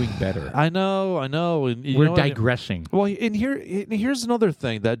sign of doing better. I know. And we're digressing. Well, and here's another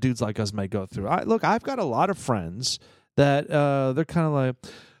thing that dudes like us may go through. I've got a lot of friends that they're kind of like,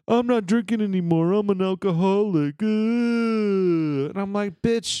 I'm not drinking anymore. I'm an alcoholic. And I'm like,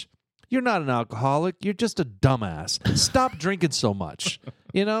 bitch, you're not an alcoholic. You're just a dumbass. Stop drinking so much,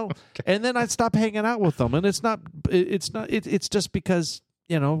 Okay. And then I stop hanging out with them, and it's just because.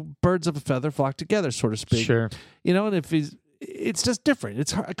 Birds of a feather flock together, so to speak. Sure. And it's just different.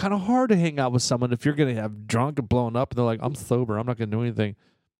 It's kind of hard to hang out with someone if you're going to have drunk and blown up, and they're like, I'm sober, I'm not going to do anything.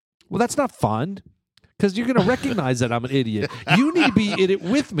 Well, that's not fun, because you're going to recognize that I'm an idiot. You need to be in it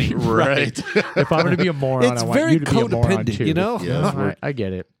with me. Right. If I'm going to be a moron, I want you to be a moron, too. Yes, I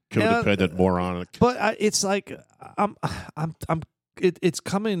get it. Codependent moronic. But it's like, it's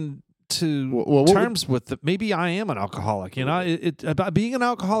coming to terms with maybe I am an alcoholic. About being an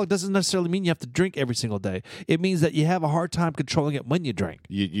alcoholic doesn't necessarily mean you have to drink every single day. It means that you have a hard time controlling it when you drink.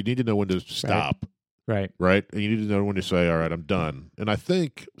 You need to know when to stop. Right. And you need to know when to say, all right, I'm done. And I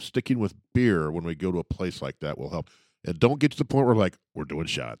think sticking with beer when we go to a place like that will help. And don't get to the point where we're doing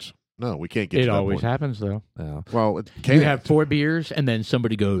shots. No, we can't get to that point. It always happens, though. Yeah. Well, it can't. You have 4 beers, and then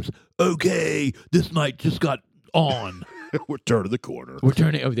somebody goes, okay, this night just got on. We're turning the corner. We're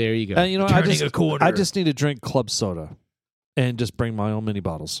turning. Oh, there you go. Turning a corner. I just need to drink club soda, and just bring my own mini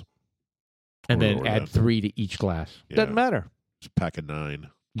bottles, and then add 3 to each glass. Yeah. Doesn't matter. It's a pack of 9.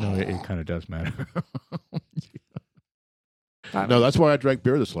 No, it kind of does matter. No, that's why I drank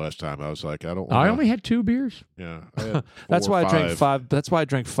beer this last time. I was like, I don't. I only had 2 beers. Yeah, I had 4 that's why or 5. I drank 5. That's why I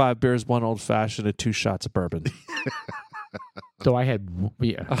drank 5 beers, 1 old fashioned, and 2 shots of bourbon. So I had.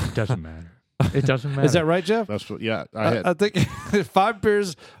 Yeah, it doesn't matter. It doesn't matter. Is that right, Jeff? That's what. Yeah, I think 5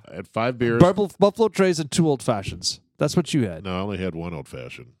 beers. I had 5 beers, Buffalo Trace, and 2 old fashions. That's what you had. No, I only had 1 old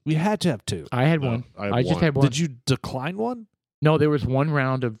fashioned. We had to have 2. I had 1. I just had 1. Did you decline 1? No, there was 1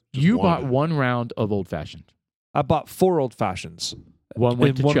 round of. You bought 1 round of old fashioned. I bought 4 old fashions. 1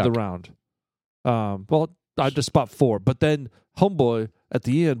 went to one Chuck. of the round. Well, I just bought 4, but then Homeboy at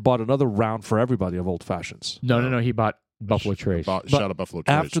the end bought another round for everybody of old fashions. No. He bought Buffalo Trace. Shot of Buffalo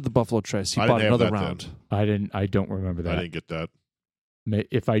Trace. After the Buffalo Trace, he bought another round. I don't remember that. I didn't get that.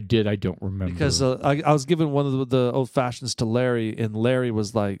 If I did, I don't remember. Because I was giving one of the old fashions to Larry, and Larry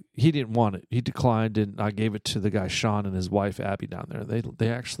was like, he didn't want it. He declined, and I gave it to the guy Sean and his wife Abby down there. They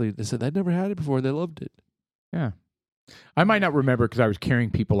said they'd never had it before. They loved it. Yeah, I might not remember because I was carrying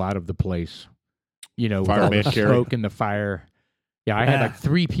people out of the place. With all Fireman the carry. smoke and the fire. Yeah, I had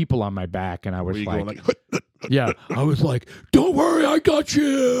 3 people on my back, and I was like, yeah, I was like, don't worry, I got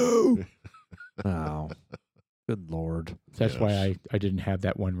you. Oh, good Lord. That's why I didn't have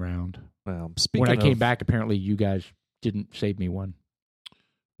that 1 round. Well, when I came back, apparently you guys didn't save me 1.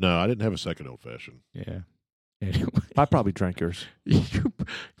 No, I didn't have a second old fashioned. Yeah. Anyway. I probably drank yours. You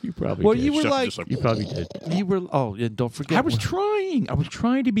probably well, did. you were you probably did. You were, and don't forget. I was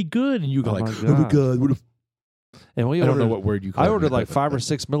trying to be good, and you go oh my God, what and I don't know what word you call it. I ordered like 5 or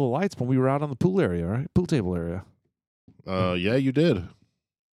 6 Miller Lights when we were out on the pool area, right? Pool table area. Yeah, you did.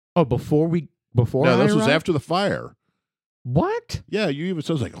 Oh, before No, this was after the fire. What? Yeah, you even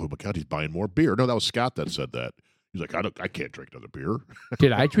said like, oh my God, he's buying more beer. No, that was Scott that said that. He's like, I can't drink another beer.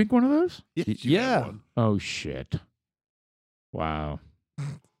 Did I drink one of those? Yeah. Oh shit! Wow.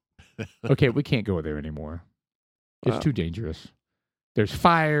 Okay, we can't go there anymore. It's too dangerous. There's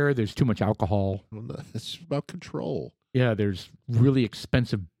fire. There's too much alcohol. It's about control. Yeah, there's really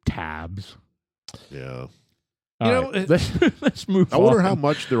expensive tabs. Yeah. Let's move on. I wonder how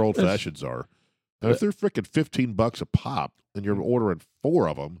much their old fashions are. Now, if they're freaking $15 a pop and you're ordering 4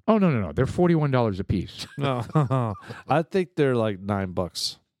 of them. Oh, no. They're $41 a piece. No, I think they're like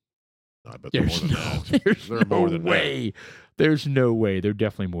 $9. I bet they're more than that. There's no way. There's no way. They're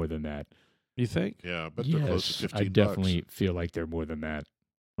definitely more than that. You think? Yeah, I bet they're close to $15. I definitely feel like they're more than that.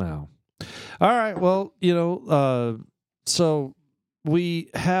 Wow. All right. Well, so we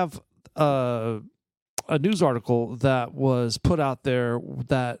have a news article that was put out there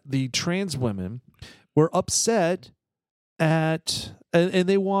that the trans women were upset at and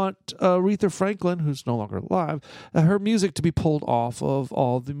they want Aretha Franklin, who's no longer alive, her music to be pulled off of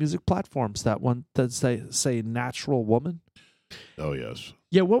all the music platforms that say natural woman. Oh yes.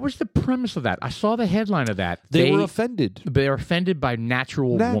 Yeah, what was the premise of that? I saw the headline of that. They were offended. They are offended by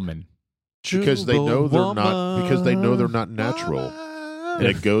natural woman. Because they know they're not. Because they know they're not natural, and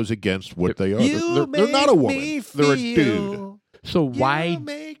it goes against what they are. They're not a woman. They're a dude. So why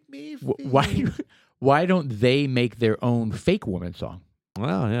don't they make their own fake woman song?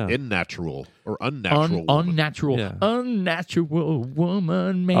 Wow, yeah. Unnatural or unnatural. Woman. Unnatural. Yeah. Unnatural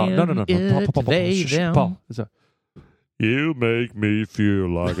woman, man. Oh, no. It, they, them. Paul. You make me feel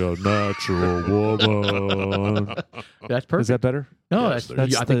like a natural woman. That's perfect. Is that better? No, Yes,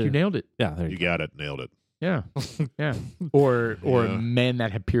 I think you nailed it. Yeah, there You you go. got it. Nailed it. Yeah, yeah. Or Yeah. men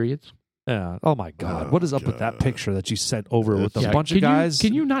that have periods. Yeah. Oh my God. Oh, what is up with that God. picture that you sent over with a Yeah, bunch of guys?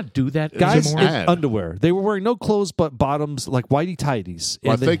 Can you not do that guys in anymore? sad. underwear. They were wearing no clothes but bottoms, like whitey tighties.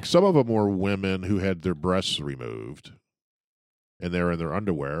 Well, I think some of them were women who had their breasts removed, and they're in their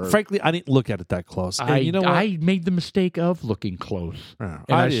underwear. frankly, I didn't look at it that close. And you know what? I made the mistake of looking close. Yeah,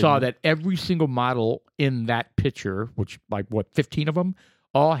 And I saw didn't. that every single model in that picture, which 15 of them,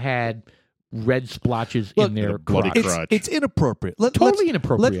 all had red splotches Look, in their a bloody crotch. crotch. It's inappropriate. Totally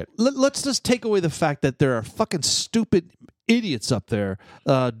inappropriate. Let's just take away the fact that there are fucking stupid idiots up there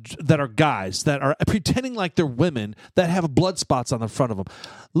that are guys that are pretending like they're women that have blood spots on the front of them.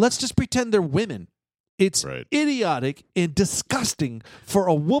 Let's just pretend they're women. It's Right. idiotic and disgusting for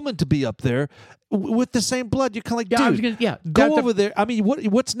a woman to be up there with the same blood. You're kind of like, Yeah, I was dude, gonna- go over there. I mean,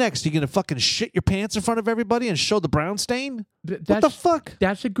 what's next? You gonna fucking shit your pants in front of everybody and show the brown stain? What the fuck?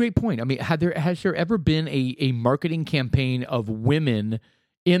 That's a great point. I mean, has there ever been a marketing campaign of women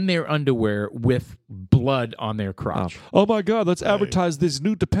in their underwear with blood on their crotch? Oh my God, let's advertise these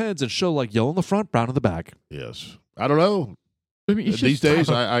new Depends and show like yellow in the front, brown in the back. Yes. I don't know. I mean, it's These just- days,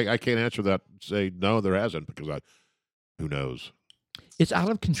 I can't answer that. Say no, there hasn't, because who knows? it's out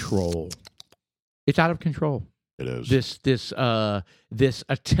of control. It's out of control. It is. This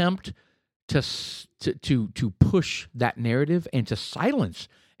attempt to push that narrative and to silence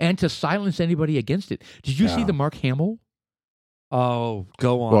anybody against it. Did you see Yeah. the Mark Hamill? Oh,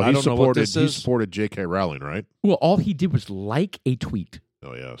 go on. Well, I he don't know what this is. supported J.K. Rowling, right? Well, all he did was like a tweet.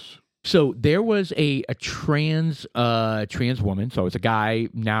 Oh yes. So there was a trans woman, so it's a guy,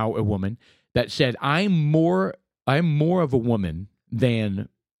 now a woman, that said, I'm more of a woman than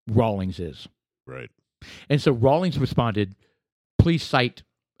Rawlings is. Right. And so Rawlings responded, please cite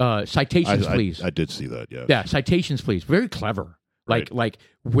citations, please. I did see that. Yes. Yeah, citations, please. Very clever. Right. Like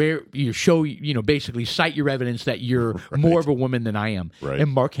where you show, basically cite your evidence that you're more of a woman than I am. Right.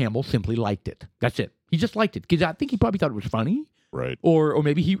 And Mark Hamill simply liked it. That's it. He just liked it because I think he probably thought it was funny. Right. Or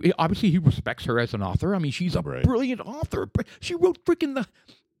maybe he respects her as an author. I mean, she's a Right. brilliant author. She wrote freaking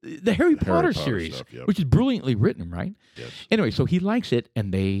the Harry Potter series, stuff, yep. which is brilliantly written, right? Yes. Anyway, so he likes it,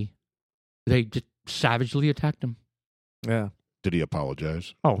 and they just savagely attacked him. Yeah. Did he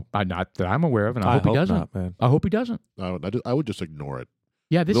apologize? Oh, not that I'm aware of, and I hope he doesn't. not, man. I hope he doesn't. No, I would just ignore it.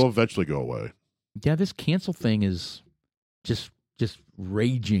 Yeah, They'll eventually go away. this cancel thing is just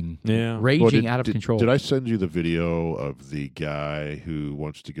raging, Yeah. raging Well, out of control. Did I send you the video of the guy who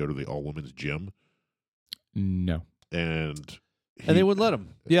wants to go to the all women's gym No. and And they wouldn't let him.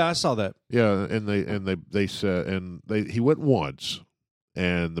 Yeah, I saw that. Yeah, and they said he went once,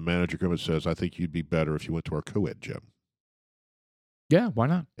 and the manager comes and says, "I think you'd be better if you went to our co-ed gym." Yeah, why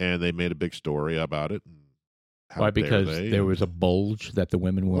not? And they made a big story about it. And how Why? dare Because they? there was a bulge that the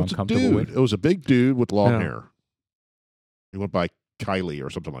women were Well, it's a uncomfortable dude. with. It was a big dude with long Yeah. hair. He went by Kylie or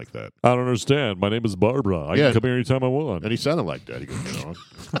something like that, I don't understand. My name is Barbara. I Yeah. can come here anytime I want. and he sounded like that. He goes,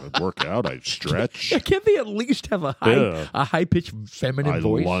 I work out, I stretch, Yeah, can't they at least have a high pitched feminine I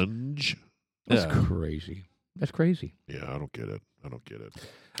voice? lunge. That's Yeah. crazy. That's crazy. Yeah, I don't get it.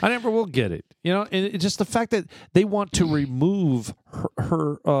 I never will get it. And it's just the fact that they want to remove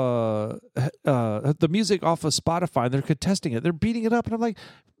the music off of Spotify and they're contesting it. They're beating it up, and I'm like,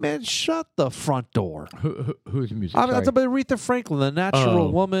 man, shut the front door. Who's the music? I'm Sorry. talking about Aretha Franklin, the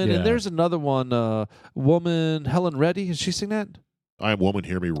natural woman, yeah. and there's another one, woman, Helen Reddy. Is she sing that? I am woman,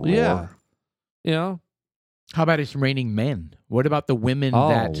 hear me roar. Yeah. You know? How about It's Raining Men? What about the women Oh,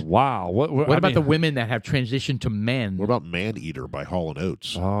 that? wow. What About the women that have transitioned to men? What about Man Eater by Hall &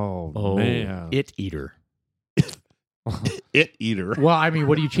 Oates? Oh, man. It Eater. It Eater. Well, I mean,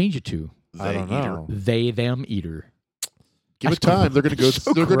 what do you change it to? I don't know. They them eater. Give it time. They're going to go.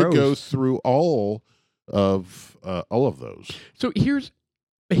 So they're going to go gross. through all of those. So here's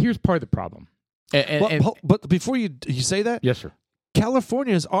part of the problem. And But before you say that, yes, sir.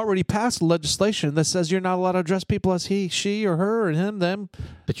 California has already passed legislation that says you're not allowed to address people as he, she, or her, and him, them.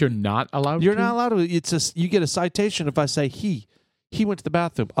 But you're not allowed. You're to? not allowed to. It's just you get a citation if I say he went to the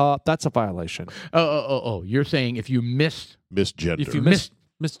bathroom. That's a violation. Oh! You're saying if you misgender. If you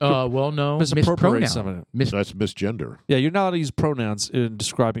well, no, misappropriate mispronoun. someone. That's misgender. Yeah, you're not allowed to use pronouns in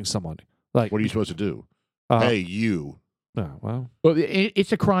describing someone. Like, What are you supposed to do? Hey, you. Oh, well,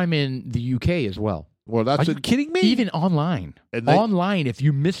 it's a crime in the UK as well. Well, that's are you kidding me? Even online. And Online, if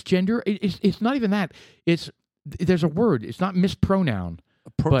you misgender, it's not even that. There's a word. It's not mispronoun.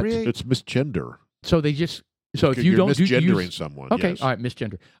 Appropriate. it's misgender. So they just if you You're don't misgendering use, someone. okay, yes. all right,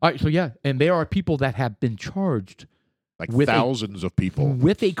 misgender. All right, so yeah, and there are people that have been charged Like with thousands of people.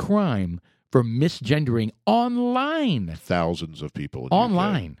 with a crime for misgendering online. Thousands of people. in the UK.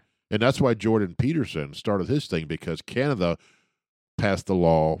 Online. And that's why Jordan Peterson started his thing, because Canada passed the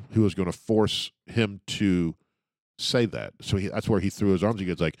law who was going to force him to say that. So that's where he threw his arms. He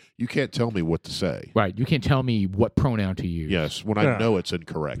gets like, you can't tell me what to say. Right. You can't tell me what pronoun to use. Yes, when I know it's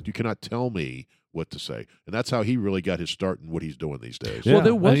incorrect. You cannot tell me what to say. And that's how he really got his start in what he's doing these days. Yeah. Well,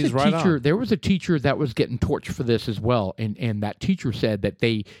 there was he's a right teacher. on. There was a teacher that was getting torched for this as well, and that teacher said that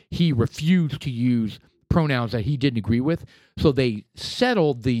he refused to use pronouns that he didn't agree with. So they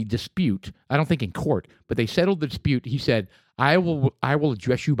settled the dispute. I don't think in court, but they settled the dispute. He said, "I will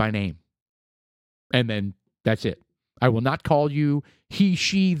address you by name," and then that's it. I will not call you he,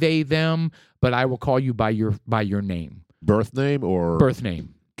 she, they, them, but I will call you by your name, Birth name or birth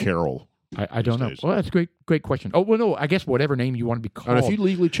name. Carol? I don't know. days. Well, that's a great question. Oh well, no, I guess whatever name you want to be called. And if you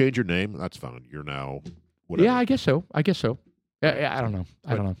legally change your name, that's fine. You're now whatever. Yeah, I guess so. I don't know.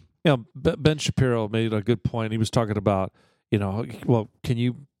 You know, Ben Shapiro made a good point. He was talking about, well, can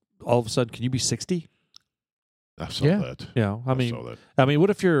you all of a sudden can you be 60? I saw Yeah. that. Yeah, I saw that. I mean, what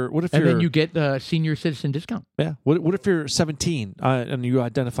if you're And then you get senior citizen discount. yeah, what if you're 17 and you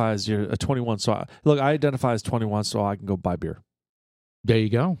identify as you're a 21? So I identify as 21, so I can go buy beer. There you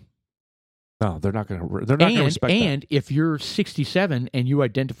go. No, they're not going to. They're not going to respect that. And if you're 67 and you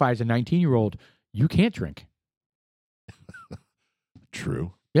identify as a 19-year-old, you can't drink.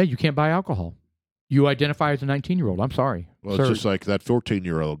 True. Yeah, you can't buy alcohol. You identify as a 19-year-old. I'm sorry. Well, Sir. it's just like that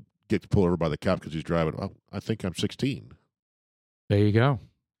 14-year-old gets pulled over by the cop because he's driving. Oh, I think I'm 16. There you go.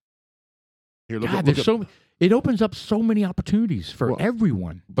 Here, look God, at, there's it opens up so many opportunities for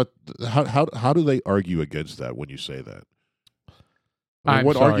everyone. But how do they argue against that when you say that? I mean, I'm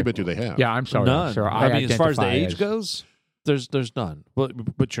what sorry. argument do they have? Yeah, I'm sorry, None. sir. I mean, as far as the identify age goes, there's none.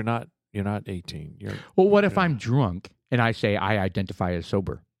 But you're not 18. Well, what if I'm drunk and I say I identify as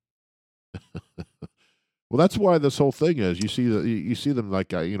sober? Well, that's why this whole thing is. You see them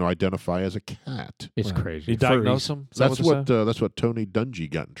like identify as a cat. It's Right. crazy. You diagnose them. That's what Tony Dungy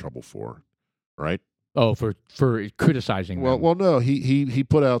got in trouble for, right? Oh, for criticizing them. Well, no, he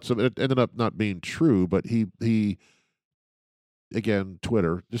put out some. It ended up not being true, but he again,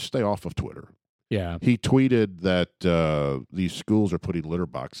 Twitter. Just stay off of Twitter. Yeah. He tweeted that these schools are putting litter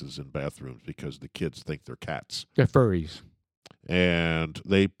boxes in bathrooms because the kids think they're cats. They're furries. And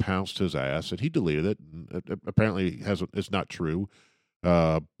they pounced his ass, and he deleted it. And apparently, it's not true.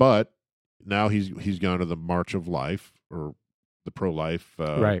 But now he's gone to the March of Life or the pro-life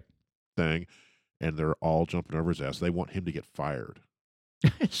Right. thing, and they're all jumping over his ass. They want him to get fired.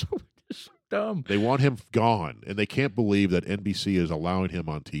 It's so dumb. They want him gone, and they can't believe that NBC is allowing him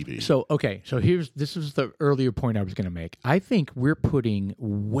on TV. So, okay. So this is the earlier point I was going to make. I think we're putting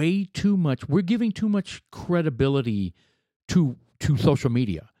we're giving too much credibility to social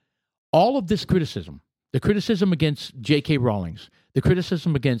media. All of this criticism, the criticism against J.K. Rowling, the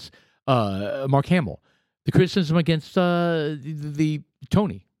criticism against Mark Hamill, the criticism against the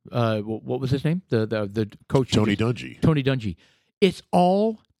Tony, what was his name? The coach, Tony Dungy. Tony Dungy. It's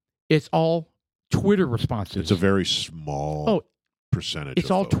all Twitter responses. It's a very small percentage. It's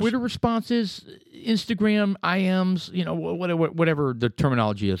of all those. Twitter responses, Instagram, IMs, whatever the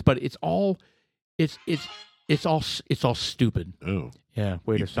terminology is. But it's all stupid. Oh, Yeah,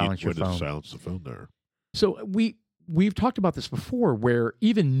 way to silence your way to phone. silence the phone there. So we've talked about this before, where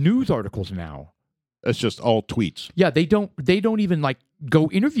even news articles now, It's just all tweets. yeah, they don't even like go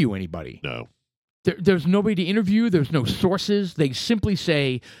interview anybody. No. There's nobody to interview. There's no sources. They simply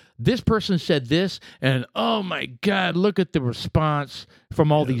say, this person said this, and oh my God, look at the response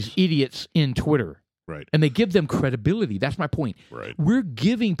from all these idiots in Twitter. Right. And they give them credibility. That's my point. Right. We're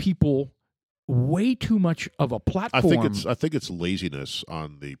giving people way too much of a platform. I think it's laziness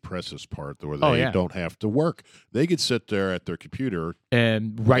on the press's part, where they Oh, yeah. don't have to work. They could sit there at their computer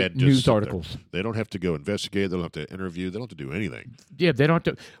and write and just news sit there. articles. They don't have to go investigate. They don't have to interview. They don't have to do anything. Yeah, they don't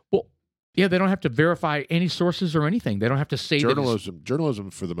have to. Well, Yeah, they don't have to verify any sources or anything. They don't have to say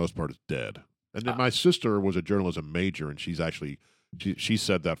journalism for the most part is dead. And then my sister was a journalism major, and she's actually she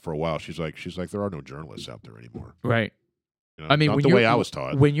said that for a while. She's like there are no journalists out there anymore. Right. You know, I mean, not the way I was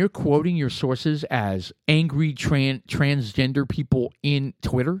taught. When you're quoting your sources as angry transgender people in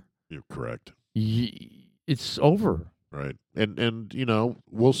Twitter, you're correct. It's over. Right. And you know,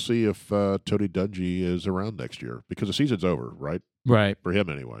 we'll see if Tony Dungy is around next year because the season's over, right? Right. For him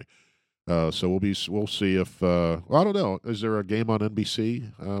anyway. So we'll see if well, I don't know. Is there a game on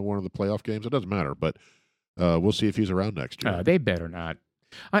NBC? One of the playoff games? It doesn't matter, but we'll see if he's around next year. They better not.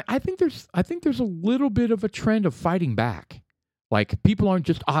 I think there's a little bit of a trend of fighting back. Like people aren't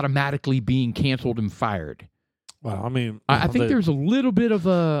just automatically being canceled and fired. Well, I mean, I think there's a little bit of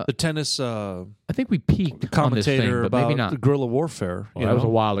a the tennis. I think we peaked commentator on this thing, but about maybe not. guerrilla warfare. Well, that was a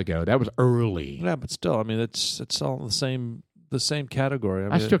while ago. That was early. Yeah, but still, I mean, it's all the same category. I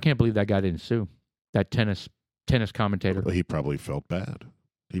mean, I still can't believe that guy didn't sue that tennis commentator. Well, he probably felt bad.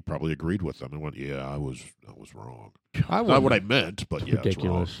 He probably agreed with them and went, "Yeah, I was wrong. Not not what I meant, but yeah,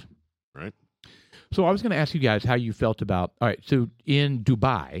 ridiculous, it's wrong." Right? So I was going to ask you guys how you felt about. All right, so in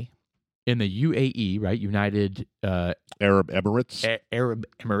Dubai, in the UAE, right, United Arab Emirates. Arab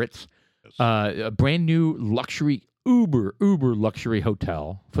Emirates, Yes. a brand new luxury uber luxury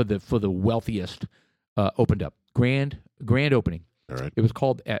hotel for the wealthiest opened up. Grand opening. All right. It was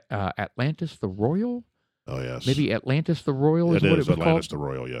called Atlantis the Royal. Oh yes. Maybe Atlantis the Royal is it what is it was Atlantis called. the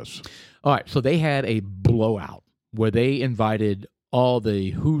Royal. Yes. All right, so they had a blowout where they invited all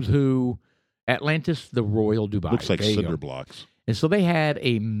the who's who. Atlantis the Royal Dubai. Looks like There you cinder go. blocks. And so they had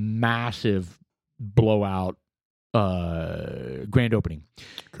a massive blowout grand opening.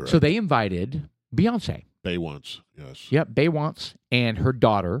 Correct. So they invited Beyonce. Bay once. Yes. Yep, Baywance and her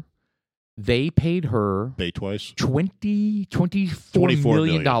daughter. They paid her Bay twice. $24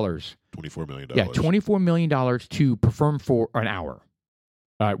 million. $24 million. Yeah, $24 million to perform for an hour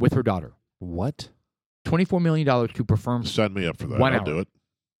with her daughter. what? $24 million to perform. Sign me up for that. 1 I'll hour. do it.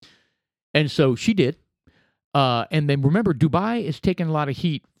 And so she did. And then remember, Dubai is taking a lot of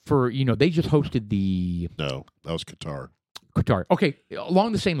heat for, they just hosted the No, that was Qatar. Qatar. Okay,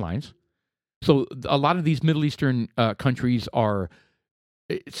 along the same lines. So a lot of these Middle Eastern countries are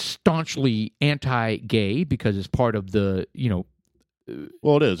staunchly anti-gay because it's part of the,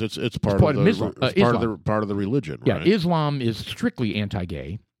 Well, it is. It's part part of of the Islam. it's part of the religion, yeah, right? Islam is strictly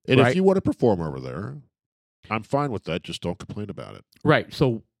anti-gay. And right? if you want to perform over there, I'm fine with that. Just don't complain about it. Right.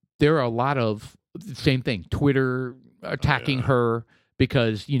 So there are a lot of same thing. Twitter attacking her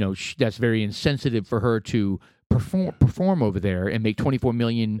because that's very insensitive for her to perform over there and make 24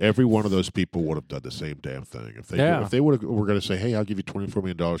 million. Every one of those people would have done the same damn thing if they were going to say, "Hey, I'll give you $24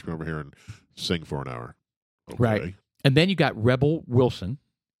 million. Come over here and sing for an hour." Okay. Right. And then you got Rebel Wilson,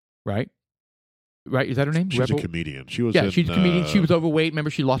 right? Right? Is that her name? She's Rebel? a comedian. She was. She's a comedian. She was overweight. Remember,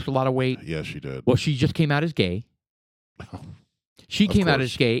 she lost a lot of weight. Yeah, she did. Well, she just came out as gay. She came out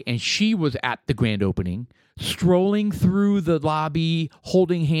as gay, and she was at the grand opening, strolling through the lobby,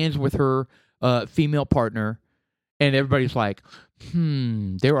 holding hands with her female partner, and everybody's like,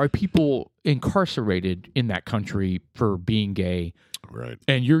 there are people incarcerated in that country for being gay, Right.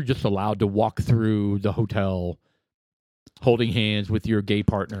 and you're just allowed to walk through the hotel holding hands with your gay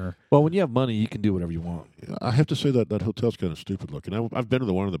partner. Well, when you have money, you can do whatever you want. I have to say that hotel's kind of stupid looking. I've been to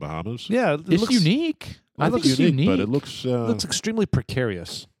the one in the Bahamas. Yeah, It's unique. I think it's unique, unique. but it looks looks extremely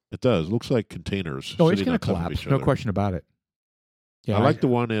precarious. it does. It looks like containers. Oh, it's sitting going to on top of collapse. each No other. question about it. Yeah, I like the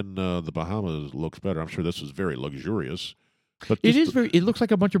one in the Bahamas. Looks better. I'm sure this is very luxurious. But It just is very. It looks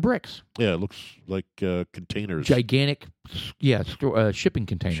like a bunch of bricks. Yeah, it looks like containers. Gigantic, shipping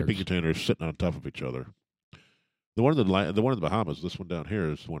containers. Shipping containers sitting on top of each other. The one in the Bahamas, this one down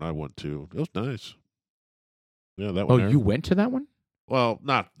here is the one I went to. It was nice. Yeah, that one. Oh, there. you went to that one Well,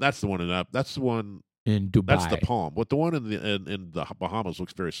 not that's the one in that. That's the one. in Dubai. That's the Palm. But the one in the Bahamas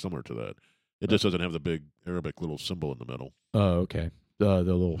looks very similar to that. It just doesn't have the big Arabic little symbol in the middle. Oh, okay. The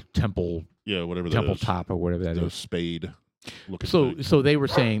little temple Yeah, whatever that temple is. top or whatever that The is. spade. Looking So thing. they were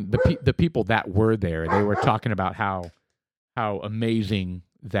saying the people that were there, they were talking about how amazing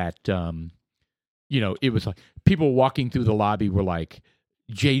that it was like people walking through the lobby were like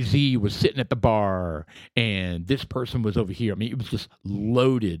Jay-Z was sitting at the bar and this person was over here. I mean, it was just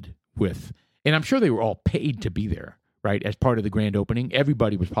loaded with, and I'm sure they were all paid to be there, right? As part of the grand opening,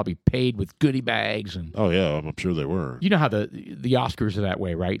 everybody was probably paid with goodie bags and. Oh yeah, I'm sure they were. You know how the Oscars are that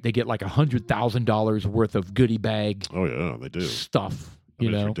way, right? They get like $100,000 worth of goodie bag Oh yeah, they do. stuff. I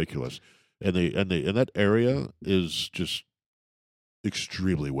mean, You know, it's ridiculous. And that area is just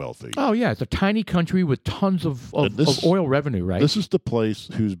extremely wealthy. Oh yeah, it's a tiny country with tons of oil revenue, right? This is the place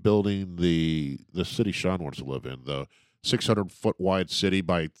who's building the city Sean wants to live in, the 600-foot wide city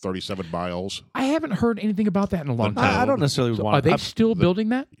by 37 miles. I haven't heard anything about that in a long time. I don't necessarily want. Are they still building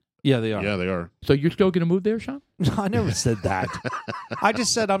that? Yeah, they are. Yeah, they are. So you're still going to move there, Sean? No, I never said that. I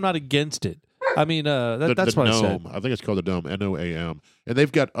just said I'm not against it. I mean, that's what Nome. I said. I think it's called the Dome, NOAM, and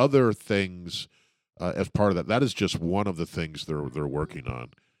they've got other things as part of that. That is just one of the things they're working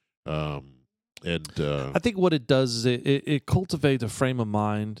on. I think what it does is it cultivates a frame of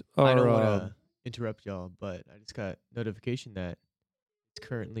mind. I don't want to interrupt y'all, but I just got notification that it's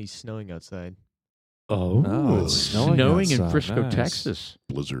currently snowing outside. Oh, it's snowing in outside. Frisco, Nice. Texas.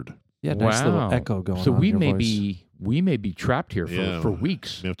 Blizzard. Yeah, nice little Wow. echo going So on. we in your may voice. be trapped here for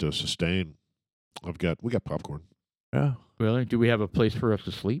weeks. We have to sustain. We got popcorn. Yeah. Really? Do we have a place for us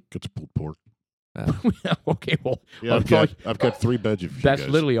to sleep? Get some pulled pork. Okay, well, Yeah, I've got 3 beds. that's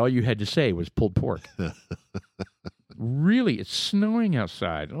literally all you had to say was pulled pork. Really, it's snowing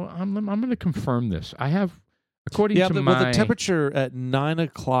outside. Oh, I'm going to confirm this. I have, according to but my... the temperature at 9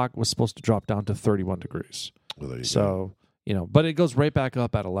 o'clock was supposed to drop down to 31 degrees. Well, there you go. So, but it goes right back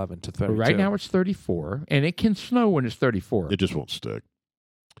up at 11 to 32. Right now it's 34, and it can snow when it's 34. It just won't stick.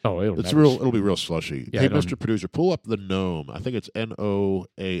 Oh, It'll be real slushy. Yeah, Hey, Mr. Producer, pull up the Gnome. I think it's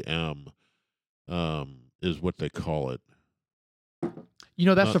NOAM. Is what they call it.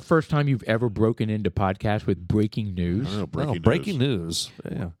 That's the first time you've ever broken into podcast with breaking news. I don't know, Breaking news.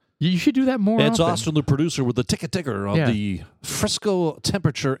 Yeah. You should do that more It's often. Austin, the producer, with the ticker on the Frisco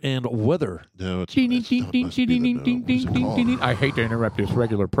temperature and weather. No, it's Ding, ding, it's ding, not- ding, must be ding, the ding, Gnome. ding, What is ding, it ding, called? ding, ding. I hate to interrupt this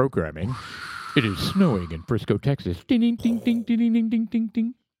regular programming. It is snowing in Frisco, Texas. Ding, ding, ding, ding, ding, ding, ding, ding,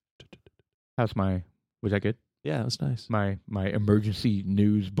 ding. Was that good? Yeah, it was nice. My emergency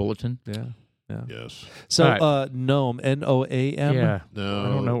news bulletin. Yeah. Yes. So, All Gnome, NOAM. Yeah. No. I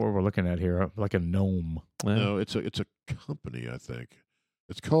don't know what we're looking at here. Like a gnome. Yeah. No, it's a company, I think.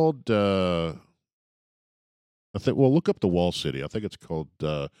 It's called I think look up the Wall City. I think it's called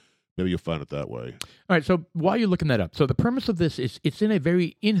maybe you'll find it that way. All right, so while you're looking that up, so the premise of this is it's in a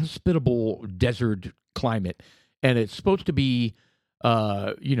very inhospitable desert climate, and it's supposed to be,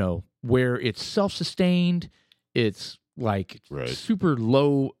 where it's self-sustained, it's like super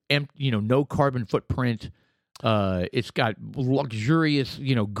low, no carbon footprint. It's got luxurious,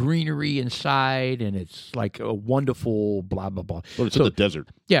 greenery inside, and it's like a wonderful blah, blah, blah. Well, it's in the desert.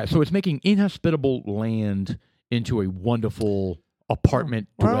 Yeah, so it's making inhospitable land into a wonderful apartment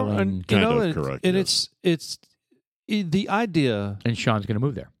dwelling. Correct. And yes. it's the idea. And Sean's going to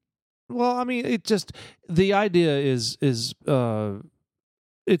move there. Well, I mean, the idea is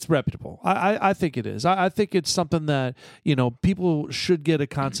it's reputable. I think it is. I think it's something that, people should get a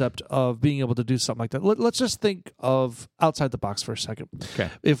concept of being able to do something like that. Let's just think of outside the box for a second. Okay.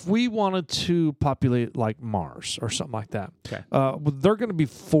 If we wanted to populate like Mars or something like that, Okay. They're going to be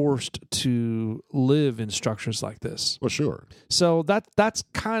forced to live in structures like this. Well, sure. So that's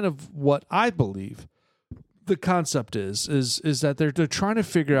kind of what I believe the concept is that they're trying to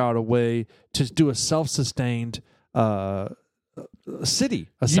figure out a way to do a self-sustained city,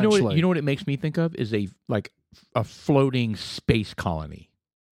 essentially. You know what it makes me think of is a floating space colony.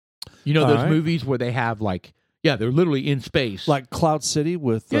 Those movies where they have they're literally in space, like Cloud City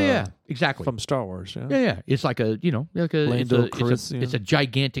with exactly from Star Wars. Yeah. It's like a Lando Calrissian. it's a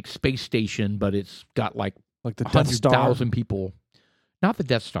gigantic space station, but it's got like the Death Star. 100,000 people. Not the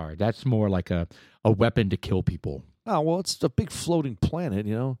Death Star. That's more like a weapon to kill people. Oh well, it's a big floating planet.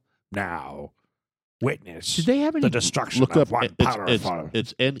 Now. Witness. Did they have any? The destruction Look of up. one powder fire.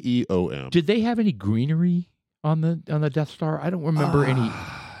 It's NEOM. Did they have any greenery on the Death Star? I don't remember any.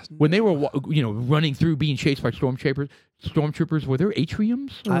 When they were running through, being chased by stormtroopers, were there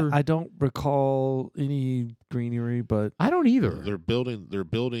atriums? I don't recall any greenery, but I don't either. They're building.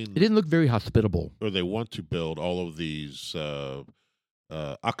 It didn't look very hospitable. Or they want to build all of these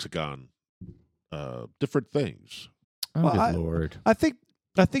octagon different things. Oh, Well, good Lord! I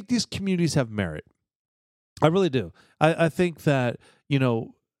think these communities have merit. I really do. I think that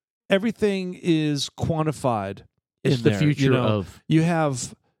everything is quantified. It's in the there. future of you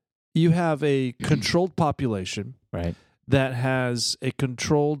have a controlled population right that has a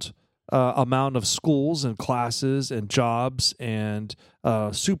controlled amount of schools and classes and jobs and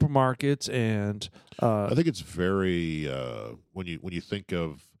supermarkets and I think it's very when you think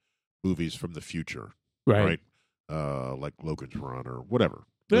of movies from the future, right. Like Logan's Run or whatever.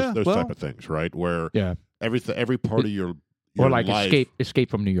 Yeah, Those type of things, right? Where every part of your or like life, Escape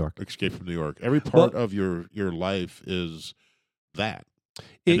from New York. Escape from New York. Every part of your life is that.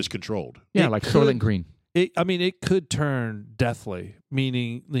 And it's controlled. Yeah, like Soylent Green. It could turn deathly,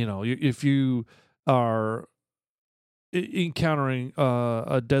 meaning, if you are encountering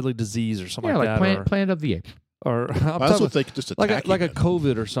a deadly disease or something like that. Planet of the Apes. Or that's what they could just attack like a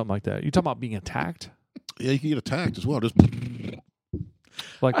COVID or something like that. You talking about being attacked? Yeah, you can get attacked as well. Just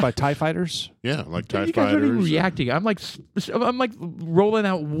like by TIE fighters? Yeah, like TIE you guys fighters. aren't even reacting. I'm like rolling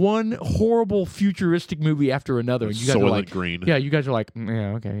out one horrible futuristic movie after another, and you guys are like, Green. Yeah, you guys are like,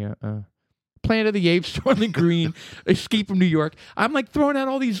 yeah, okay, yeah. Planet of the Apes, Soylent Green, Escape from New York. I'm like throwing out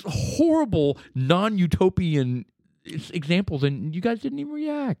all these horrible non-utopian examples, and you guys didn't even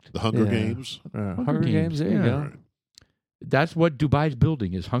react. The Hunger Games. Hunger Games. There you go. Right. That's what Dubai's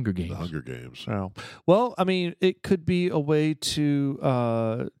building is. Hunger Games. The Hunger Games. Oh. Well, it could be a way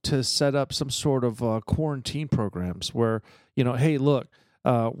to set up some sort of quarantine programs where, hey, look,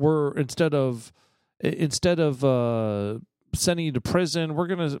 we're instead of sending you to prison, we're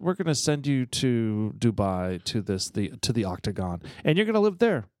gonna send you to Dubai to the Octagon, and you're gonna live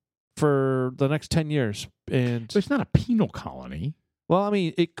there for the next 10 years. And But it's not a penal colony. well,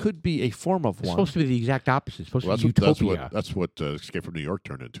 it could be a form of It's one. supposed to be the exact opposite. It's supposed to be That's utopia. what Escape from New York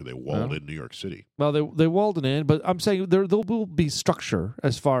turned into. They walled in New York City. Well, they walled it in, but I'm saying there will be structure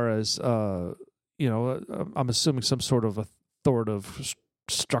as far as I'm assuming some sort of authoritative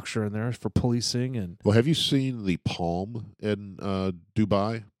structure in there for policing and. Well, have you seen the Palm in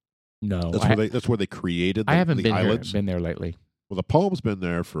Dubai? No, That's where they created the, I haven't the been islands. been there lately. Well, the Palm's been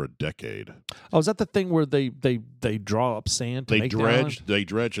there for a decade. Oh, is that the thing where they draw up sand to They make the island?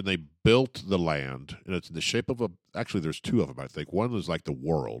 dredged, and they built the land, and it's in the shape of a. Actually, there's two of them. I think one is like the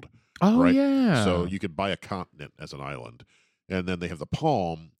world. Oh right? yeah. So you could buy a continent as an island, and then they have the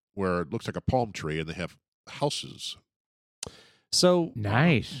Palm where it looks like a palm tree, and they have houses. So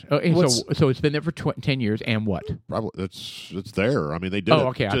nice. Oh, and so it's been there for 10 years, and what? Probably it's there. They did. Oh,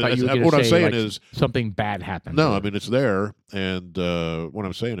 okay. I thought you were going to say what I'm saying like, is something bad happened. no. It's there, and what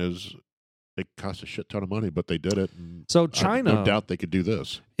I'm saying is it cost a shit ton of money, but they did it. And So I have China no doubt they could do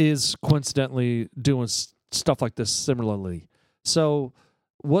this. is coincidentally doing stuff like this similarly. So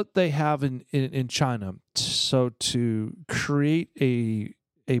what they have in China, so to create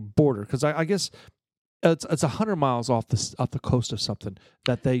a border, because I guess it's 100 miles off the coast of something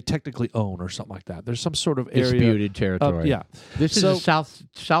that they technically own or something like that. There's some sort of area Disputed territory. yeah. This is the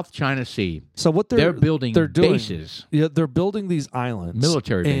South China Sea. So what They're building doing, bases. Yeah, they're building these islands,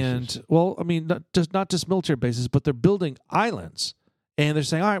 Military bases. and not just military bases, but they're building islands. And they're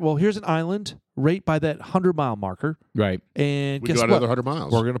saying, all right, well, here's an island right by that 100-mile marker, Right. and We guess go what? another 100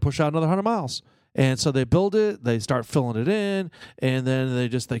 miles. We're going to push out another 100 miles. And so they build it, they start filling it in, and then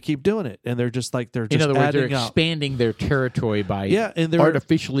they keep doing it. And they're just In other words, they're expanding their territory by and they're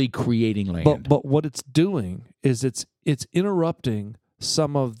artificially creating land. But what it's doing is it's interrupting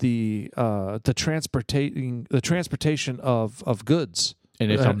some of the transportation of goods.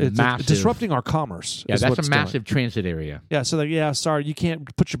 And it's it's massive disrupting our commerce. Yeah, is that's what a it's massive transit area. Yeah, so sorry, you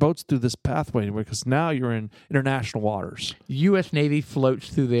can't put your boats through this pathway anymore because now you're in international waters. The U.S. Navy floats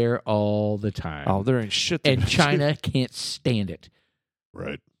through there all the time. Oh, there ain't shit. And China can't stand it.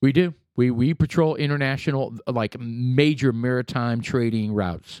 Right. We do. We patrol international, like major maritime trading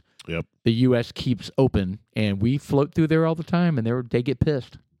routes. Yep. The U.S. keeps open, and we float through there all the time, and they get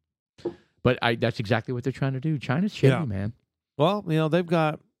pissed. But that's exactly what they're trying to do. China's shitty, man. Well, they've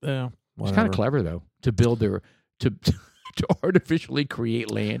got. It's kind of clever though to build to artificially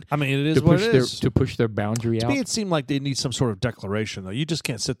create land. It is what it is. To push their boundary To out. me, it seemed like they need some sort of declaration, though. You just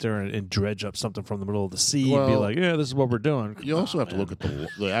can't sit there and dredge up something from the middle of the sea and be like, yeah, this is what we're doing. You also have to look at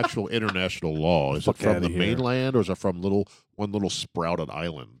the actual international law. Is it Fuck from outta the here. mainland, or is it from one little sprouted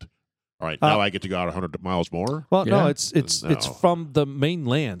island? All right, now I get to go out 100 miles more. Well, Yeah. no, it's from the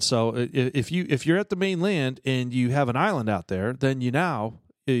mainland. So if you're at the mainland and you have an island out there, then you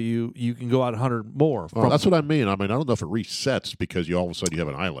can go out 100 more. Well, that's what I mean. I don't know if it resets because you all of a sudden you have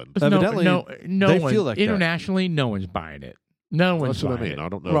an island. Evidently, no they one, feel like that. internationally, no one's buying it. No one's That's what I buying mean. it. I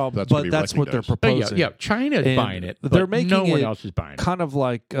don't know. Well, if that's but gonna be that's what they're recognized. proposing. Yeah, China's And buying it. they're But making no one it else is buying it. kind of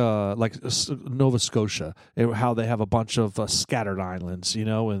like Nova Scotia, how they have a bunch of scattered islands,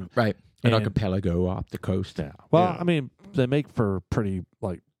 and Right. An and- archipelago off the coast. yeah. Well, Yeah. they make for pretty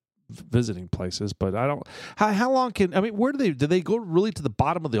visiting places, but I don't. How long where do they go really to the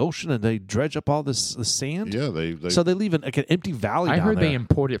bottom of the ocean and they dredge up all this sand? Yeah, they So they leave an empty valley. I down heard there. they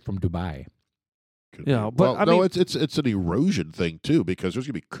import it from Dubai. could Yeah, be. but well, no, it's an erosion thing too because there's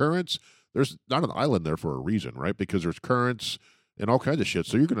gonna be currents. There's not an island there for a reason, right? Because there's currents and all kinds of shit.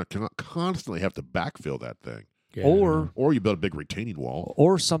 So you're gonna constantly have to backfill that thing. Yeah. Or you build a big retaining wall.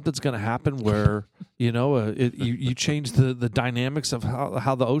 Or something's going to happen where you change the dynamics of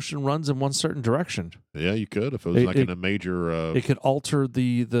how the ocean runs in one certain direction. Yeah, you could if it was in a major. It could alter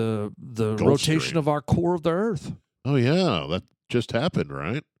the rotation Stream. of our core of the Earth. Oh yeah, that just happened,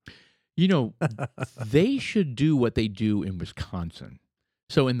 right? They should do what they do in Wisconsin.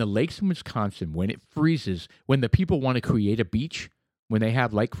 So in the lakes in Wisconsin, when it freezes, when the people want to create a beach, when they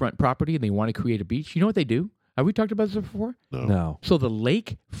have lakefront property and they want to create a beach, you know what they do? Have we talked about this before? No. So the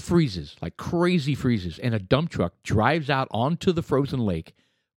lake freezes, like crazy freezes, and a dump truck drives out onto the frozen lake,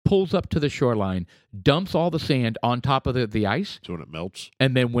 pulls up to the shoreline, dumps all the sand on top of the ice. So when it melts?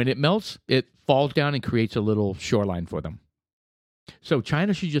 And then when it melts, it falls down and creates a little shoreline for them. So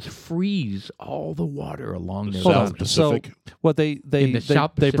China should just freeze all the water along their South coast. Pacific? So what they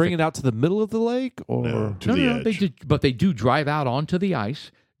South they bring Pacific. it out to the middle of the lake, or No, to the edge. They do drive out onto the ice,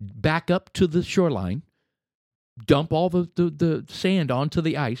 back up to the shoreline, dump all the sand onto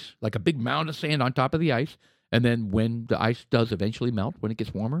the ice, like a big mound of sand on top of the ice, and then when the ice does eventually melt, when it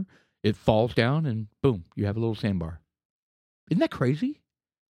gets warmer, it falls down, and boom, you have a little sandbar. Isn't that crazy?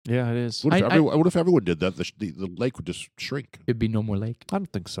 yeah, it is. What if everyone did that? The lake would just shrink. It'd be no more lake. I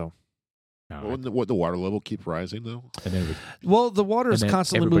don't think so. No, Wouldn't the water level keep rising though? and then it would, Well, the water is And then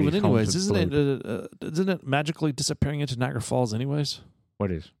constantly moving everybody's anyways, homes isn't would it? Isn't it magically disappearing into Niagara Falls anyways?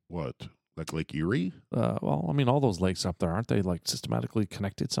 what is? What? Like Lake Erie? Well, I mean, all those lakes up there, aren't they like systematically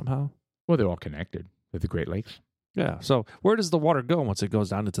connected somehow? Well, they're all connected with the Great Lakes. Yeah. So where does the water go once it goes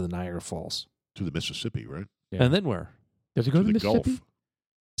down into the Niagara Falls? To the Mississippi, right? Yeah. And then where? Does it go to the Mississippi? Gulf.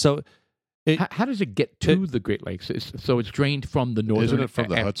 So How does it get to the Great Lakes? So it's drained from the northern. Isn't it from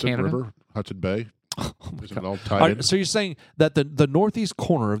the Hudson Canada? River, Hudson Bay? oh my Isn't God. it all All tied right, in? so you're saying that the northeast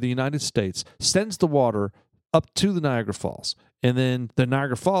corner of the United States sends the water up to the Niagara Falls, and then the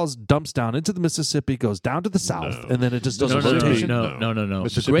Niagara Falls dumps down into the Mississippi, goes down to the south, No. and then it just does No, a no, rotation. No. no. The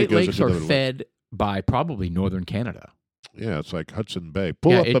Mississippi Great goes Lakes into are the lake. fed by probably northern Canada. Yeah, it's like Hudson Bay.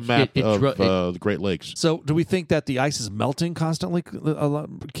 Pull Yeah, up a it- map it- of it- the Great Lakes. So, do we think that the ice is melting constantly,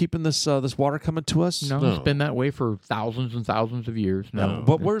 keeping this water coming to us? No, No. it's been that way for thousands and thousands of years. No,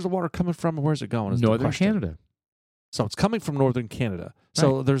 But where's the water coming from, and where's it going? Is the northern question. Canada. So it's coming from northern Canada.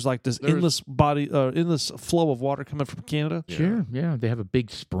 So there's like this endless endless flow of water coming from Canada. Yeah. Sure, yeah, they have a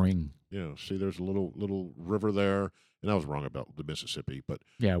big spring. Yeah, see, there's a little river there, and I was wrong about the Mississippi, but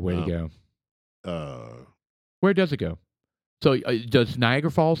Yeah, way to uh, go. Where does it go? So does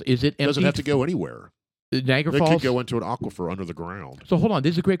Niagara Falls? Is it empty? it doesn't have to go anywhere. Niagara It Falls. could go into an aquifer under the ground. So hold on,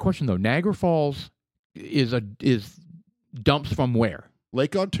 this is a great question though. Niagara Falls is dumps from where?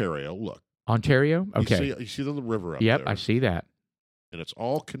 Lake Ontario, look. Ontario. Okay. You see the river up Yep, there, I see that. and it's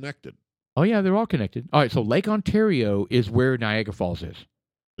all connected. Oh yeah, they're all connected. All right, so Lake Ontario is where Niagara Falls is.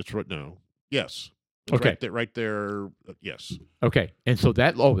 It's right now. Yes. It's Okay. Right there. Yes. Okay, and so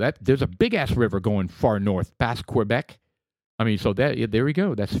that there's a big ass river going far north past Quebec. I mean, so there we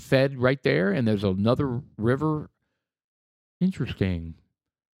go. That's fed right there, and there's another river. Interesting.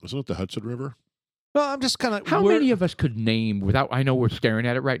 Isn't it the Hudson River? Well, I'm just kind of How many of us could name without? I know we're staring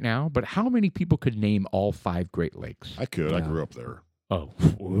at it right now, but how many people could name all 5 Great Lakes? I could. I Yeah. grew up there. Oh,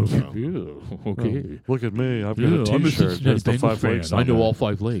 Yeah. okay. Look at me! I've Yeah, got a I'm a T-shirt. Cincinnati There's the Bengals 5 fan. lakes. I on know there. all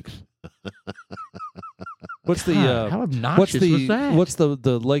 5 lakes. What's the God, how obnoxious was that? what's the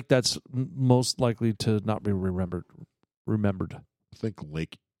lake that's most likely to not be remembered? I think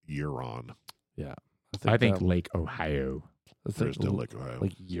Lake Huron. I think that- Lake Ohio. I There's think no Lake Ohio.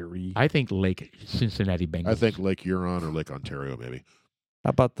 Like Erie. I think Lake Cincinnati Bengals. I think Lake Huron or Lake Ontario, maybe. How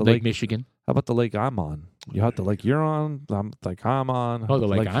about the Lake lake? Michigan. How about the lake I'm on? You have the lake you're on. I'm like I'm on. Oh, the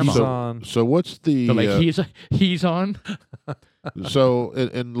lake I'm he's on. on. So what's the The lake he's on. so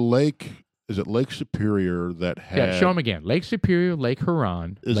in Lake, is it Lake Superior that had Yeah, show them again. Lake Superior, Lake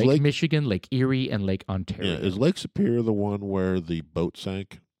Huron, Is Lake Lake- Michigan, Lake Erie, and Lake Ontario. Yeah, is Lake Superior the one where the boat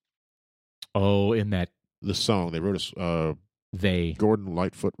sank? Oh, in that The song they wrote Gordon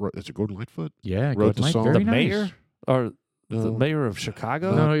Lightfoot. Is it Gordon Lightfoot? yeah, wrote good the night. song? Very The nice. mayor or the No. mayor of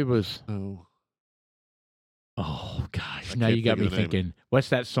Chicago? No, it was. No, Oh gosh, I now can't you got me think of the name. thinking. What's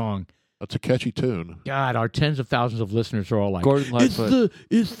that song? that's a catchy tune. God, our tens of thousands of listeners are all like, Gordon Lightfoot.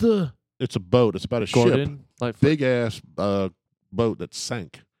 It's the. It's a boat. It's about a ship, Gordon Lightfoot. big ass boat that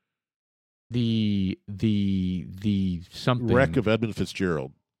sank. The something Wreck of Edmund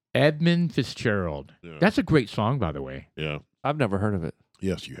Fitzgerald. Edmund Fitzgerald. Yeah. That's a great song, by the way. Yeah. I've never heard of it.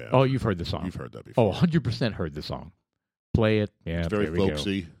 Yes, you have. Oh, you've heard the song. You've heard that Oh, before. 100% heard the song. Play it. Yeah, It's very there we go.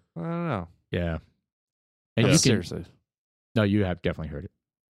 folksy. I don't know. Yeah. And Yeah. you can, Seriously, no, you have definitely heard it.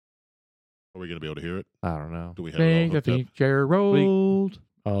 Are we going to be able to hear it? I don't know. Do we have it all Make the hooked up? Fitzgerald.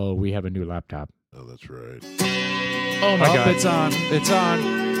 Oh, we have a new laptop. Oh, that's right. Oh my God! It's on. It's on.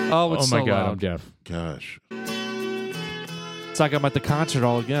 Oh, it's oh my so God! loud. I'm deaf. Gosh. It's like I'm at the concert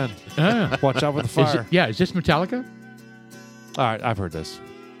all again. Ah. Watch out for the fire. Is this Metallica? All right, I've heard this.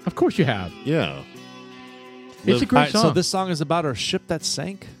 Of course you have. Yeah. It's a great All right, song. so this song is about a ship that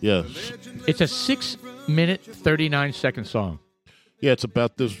sank? Yes. It's a 6-minute, 39-second song. Yeah, it's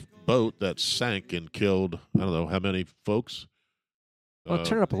about this boat that sank and killed, I don't know, how many folks? Well,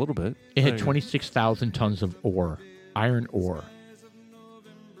 turn it up a little bit. It There had you go. 26,000 tons of ore, iron ore.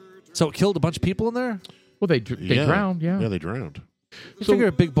 So it killed a bunch of people in there? Well, they drowned, yeah. Yeah, they drowned. You So- figure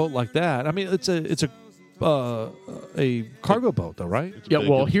a big boat like that. I mean, it's a cargo boat, though, right? It's Yeah, big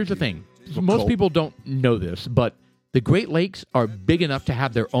well, and- here's the thing. a Most cult. people don't know this, but the Great Lakes are big enough to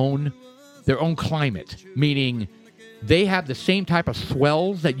have their own climate, meaning they have the same type of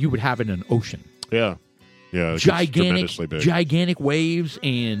swells that you would have in an ocean. Yeah. Yeah. It's tremendously big. Gigantic waves,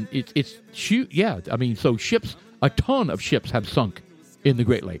 and it's shoot. Yeah, I mean, so a ton of ships have sunk in the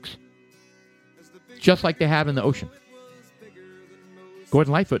Great Lakes, just like they have in the ocean.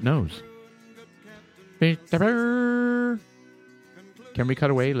 Gordon Lightfoot knows. Can we cut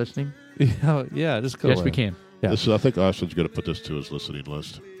away listening? Yeah, just go Yes, away. we can. Yeah. This is, I think Austin's going to put this to his listening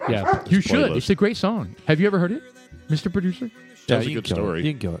list. Yeah, you should. playlist. It's a great song. Have you ever heard it, Mr. Producer? That's a you good can kill story. It.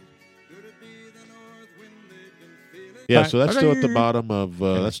 You can kill it. Yeah, so that's I still thought at the you- bottom of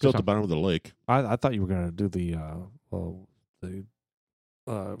that's still at the song. bottom of the lake. I thought you were going to do the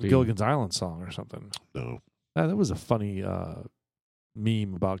Gilligan's Island song or something. No. That was a funny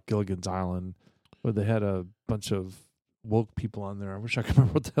meme about Gilligan's Island where they had a bunch of woke people on there. I wish I could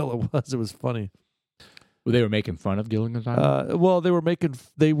remember what the hell it was. It was funny. Well, they were making fun of Gilligan's Island.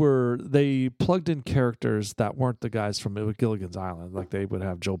 They plugged in characters that weren't the guys from Gilligan's Island. Like they would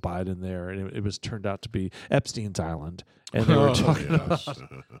have Joe Biden there, and it was turned out to be Epstein's Island. And they were Oh, talking yes.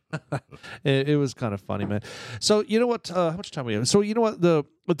 about it was kind of funny, man. So you know what? How much time we have? So you know what?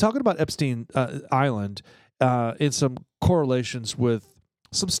 We're talking about Epstein Island in some correlations with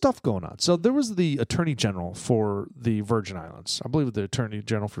some stuff going on. So there was the Attorney General for the Virgin Islands. I believe the Attorney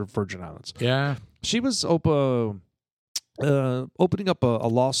General for Virgin Islands. Yeah. She was opening up a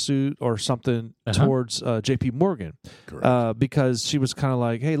lawsuit or something Uh-huh. towards J.P. Morgan Correct. because she was kind of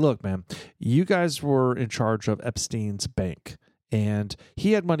like, hey, look, man, you guys were in charge of Epstein's bank, and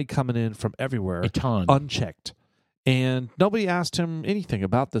he had money coming in from everywhere A ton. unchecked. And nobody asked him anything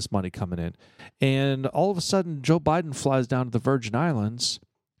about this money coming in. And all of a sudden, Joe Biden flies down to the Virgin Islands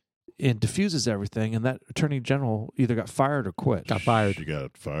and diffuses everything, and that Attorney General either got fired or quit. Got fired. She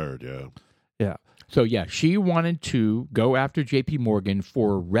got fired, yeah. Yeah. So yeah, she wanted to go after J.P. Morgan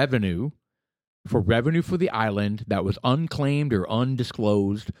for revenue for the island that was unclaimed or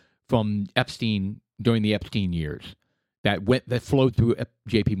undisclosed from Epstein during the Epstein years that flowed through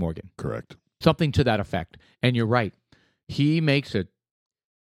J.P. Morgan. Correct. Something to that effect. And you're right. He makes it.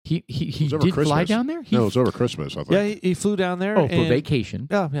 He was over did fly Christmas. down there. No, it was over Christmas, I think. Yeah, he flew down there. Oh, for and- vacation.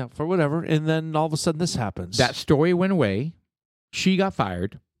 Yeah, for whatever. And then all of a sudden this happens. That story went away. She got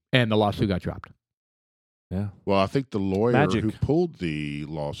fired, and the lawsuit got dropped. yeah. Well, I think the lawyer Magic. who pulled the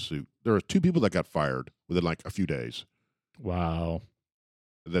lawsuit, there were 2 people that got fired within like a few days Wow.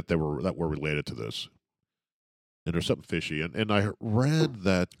 that were related to this. And there's something fishy. And I read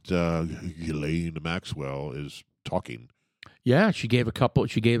that Ghislaine Maxwell is talking. Yeah, she gave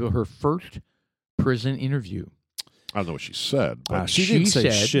her first prison interview. I don't know what she said, but She didn't say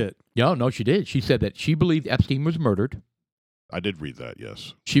said- shit. No, she did. She said that she believed Epstein was murdered. I did read that,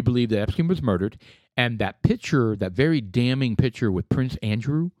 yes. She believed that Epstein was murdered. And that picture, that very damning picture with Prince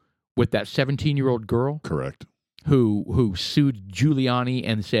Andrew, with that 17-year-old girl Correct. who sued Giuliani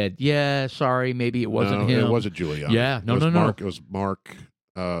and said, yeah, sorry, maybe it wasn't No, him. It wasn't Giuliani. Yeah, no, It was no, no. Mark, It was Mark.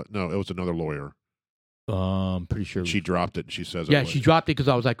 No, it was another lawyer. Pretty sure. She dropped it, and she says Yeah, it was. she dropped it because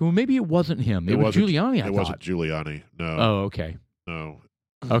I was like, well, maybe it wasn't him. It was wasn't- Giuliani, I It thought. wasn't Giuliani. No. Oh, okay. No.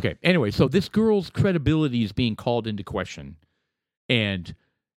 Okay. Anyway, so this girl's credibility is being called into question. And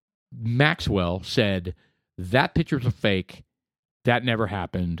Maxwell said, that picture's a fake. That never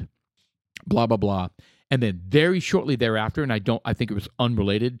happened. Blah, blah, blah. And then very shortly thereafter, and I think it was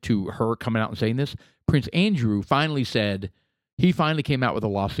unrelated to her coming out and saying this, Prince Andrew finally came out with a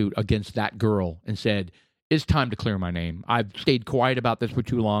lawsuit against that girl and said, it's time to clear my name. I've stayed quiet about this for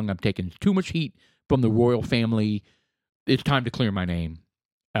too long. I'm taking too much heat from the royal family. It's time to clear my name.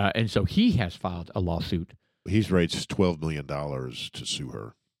 And so he has filed a lawsuit. He's raised $12 million to sue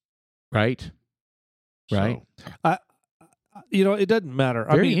her. Right? So, Right. It doesn't matter.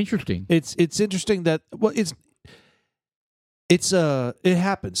 Very interesting. It's interesting that it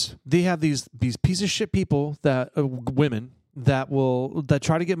happens. They have these piece of shit people that women that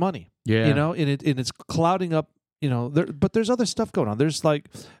try to get money. Yeah. And it's clouding up. But there's other stuff going on. There's like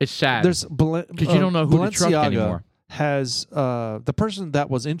it's sad. There's because you don't know who to trust anymore. Has the person that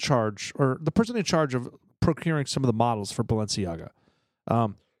was in charge, or the person in charge of procuring some of the models for Balenciaga,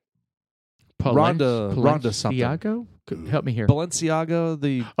 Rhonda something. Help me here.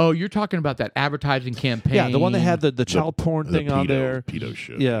 Balenciaga, you're talking about that advertising campaign. Yeah, the one that had the child porn thing on there. Pedo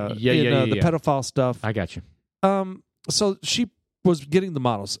shit. Yeah. The pedophile stuff. I got you. So she was getting the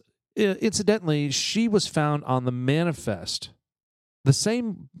models. Incidentally, she was found on the manifest. The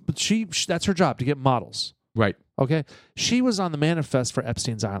same, that's her job, to get models. Right. Okay. She was on the manifest for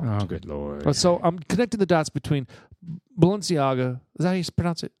Epstein's Island. Oh, good Lord. So I'm connecting the dots between Balenciaga. Is that how you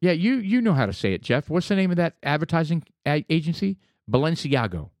pronounce it? Yeah, you know how to say it, Jeff. What's the name of that advertising agency?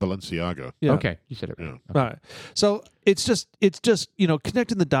 Balenciaga. Yeah. Okay, you said it right. Yeah. Okay. All right. So it's just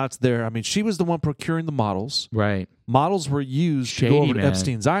connecting the dots there. I mean, she was the one procuring the models. Right. Models were used Shady, to go over man. to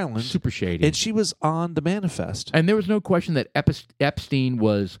Epstein's Island. Super shady. And she was on the manifest. And there was no question that Epstein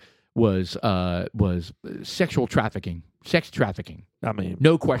was sexual trafficking, sex trafficking. I mean,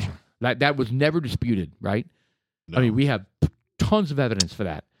 No question. That was never disputed, right? No. I mean, we have tons of evidence for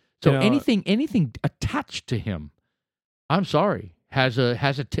that. So anything attached to him, I'm sorry,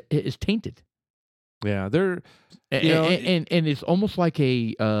 is tainted. yeah, they're And it's almost like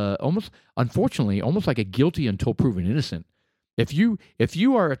unfortunately, almost like a guilty until proven innocent. If you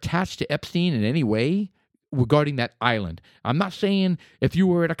are attached to Epstein in any way regarding that island, I'm not saying if you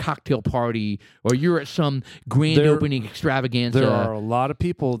were at a cocktail party or you're at some grand opening extravaganza. There are a lot of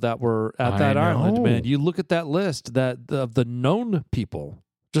people that were at that island, man. You look at that list of the known people,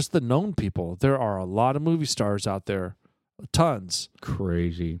 just the known people. There are a lot of movie stars out there. Tons.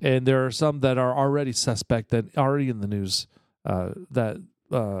 Crazy. And there are some that are already suspect, that already in the news, that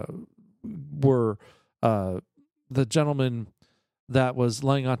were the gentleman that was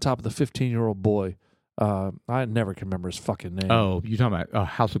laying on top of the 15-year-old boy. I never can remember his fucking name. Oh, you're talking about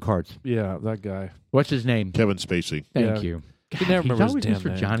House of Cards. Yeah, that guy. What's his name? Kevin Spacey. Thank you. He never he's remembers always his damn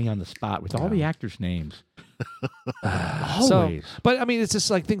Mr. name. Johnny on the spot with all the actors' names. So, Always. but I mean, it's just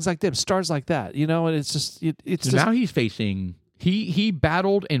like things like them, stars like that, and it's just it's So just, now he's facing. He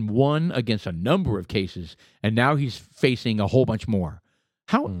battled and won against a number of cases, and now he's facing a whole bunch more.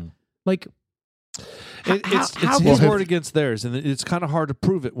 How, like, it's his word against theirs, and it's kind of hard to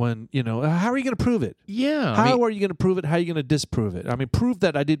prove it when how are you going to prove it? yeah. How are you going to prove it? How are you going to disprove it? I mean, prove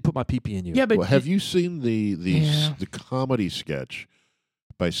that I did put my PP in you. Yeah, but Well, have you seen the comedy sketch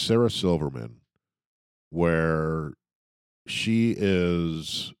by Sarah Silverman where she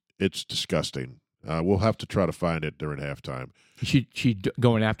is? It's disgusting. We'll have to try to find it during halftime. she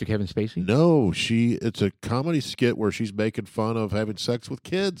going after Kevin Spacey? No, it's a comedy skit where she's making fun of having sex with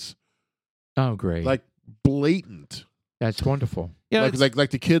kids, Oh, great! like blatant. That's wonderful. Yeah,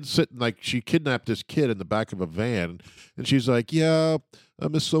 Like the kid sitting, like she kidnapped this kid in the back of a van, and she's like, "Yeah,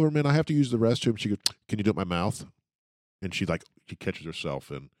 Miss Silverman, I have to use the restroom." She goes, "Can you do it in my mouth?" And she catches herself,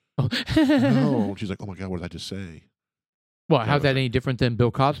 and no, and she's like, "Oh my God, what did I just say?" Well, how's that any different than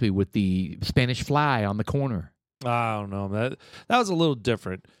Bill Cosby with the Spanish fly on the corner? I don't know. That was a little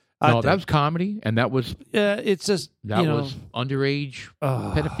different. No, that was comedy, and that was it's just was underage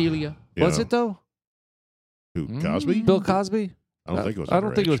pedophilia. Was Yeah. it though? Who, Cosby? Bill Cosby? I don't think it was. I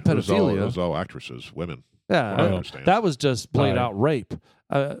don't think it was underage. pedophilia. It was all actresses, women. Yeah, I understand. that was just plain Right. out rape.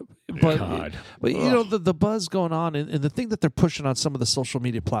 But God. the buzz going on and the thing that they're pushing on some of the social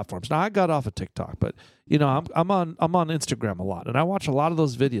media platforms. Now I got off of TikTok, but I'm on Instagram a lot, and I watch a lot of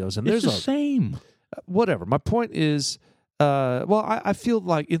those videos. And It's there's the same. whatever. My point is, I feel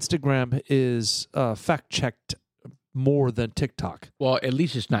like Instagram is fact checked more than TikTok. Well, at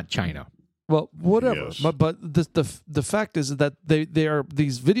least it's not China. Well, whatever. Yes. But the fact is that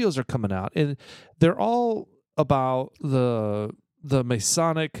these videos are coming out, and they're all about the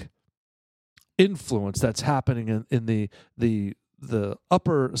Masonic influence that's happening in the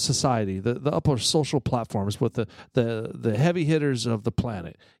upper society, the upper social platforms with the heavy hitters of the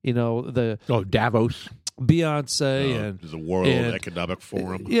planet. Davos. Beyonce and the World Economic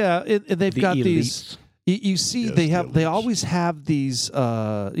Forum. Yeah, and they've got elites. these. You see, Yes, they always have these,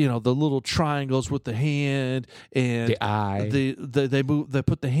 the little triangles with the hand and The eye. They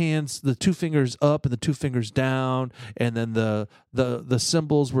put the two fingers up and the two fingers down, and then the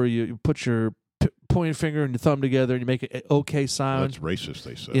symbols where you put your pointing finger and your thumb together and you make an OK sign. That's racist,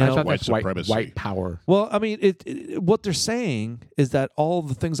 they said. You know, I thought white that's supremacy. white power. Well, I mean, what they're saying is that all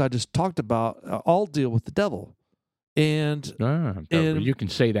the things I just talked about all deal with the devil. And You can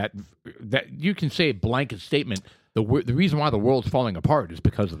say that you can say a blanket statement the reason why the world's falling apart is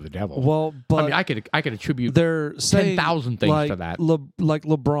because of the devil. Well, but I mean, I could attribute they're saying 10,000 things like, to that. like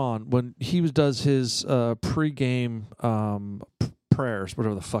LeBron when he does his pregame prayers,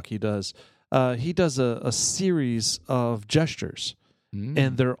 whatever the fuck he does a series of gestures,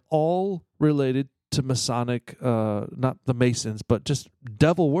 and they're all related to Masonic, not the Masons, but just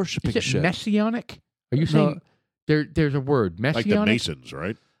devil worshiping shit. Messianic? Are you saying there's a word messianic? Like the Masons,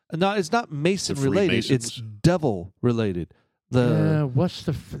 right? No, it's not Mason The related. Freemasons? It's devil related. What's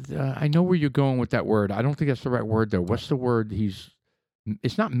the? I know where you're going with that word. I don't think that's the right word though. What's the word?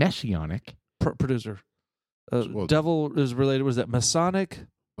 It's not messianic. Producer. Well, devil is related. Was that Masonic?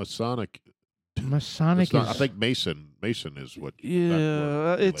 Masonic. Masonic I think Mason is what.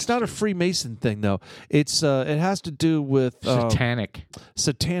 Yeah, it's not a Freemason thing though. It's it has to do with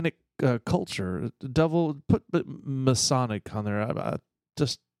satanic culture. Devil put Masonic on there.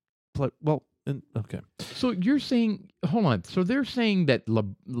 Just play well. Okay. So you're saying, hold on. So they're saying that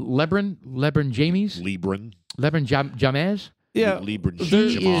LeBron James, James,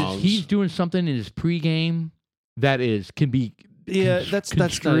 yeah, he's doing something in his pregame that can be that's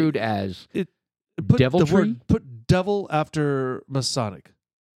construed as put deviltry. Put devil after Masonic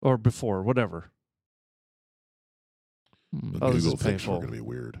or before whatever. Oh, this is Google thinks painful. we're going to be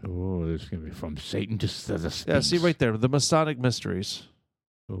weird. Oh, this is going to be from Satan to the Yeah, see right there, the Masonic mysteries.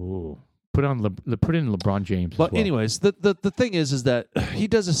 Oh, put in LeBron James. But as well. anyways, the thing is that he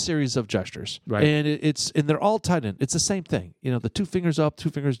does a series of gestures, right? And and they're all tied in. It's the same thing, the 2 fingers up, 2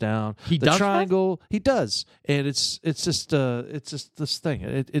 fingers down. He the does triangle. That? He does, and it's just this thing.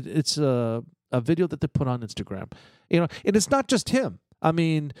 It's a video that they put on Instagram, and it's not just him. I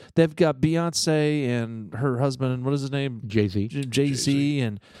mean, they've got Beyonce and her husband, what is his name? Jay-Z,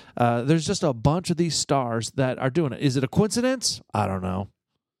 and there's just a bunch of these stars that are doing it. Is it a coincidence? I don't know.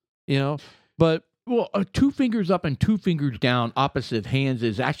 But 2 fingers up and 2 fingers down, opposite hands,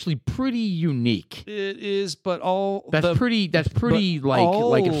 is actually pretty unique. It is, but that's pretty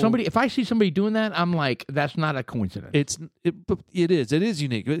like if I see somebody doing that, I'm like, that's not a coincidence. It is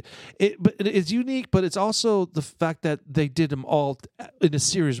unique. But it's unique, but it's also the fact that they did them all in a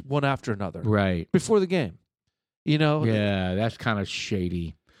series, one after another, right before the game. Yeah, that's kind of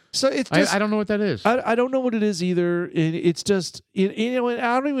shady. So it's just, I don't know what that is. I don't know what it is either. It's just I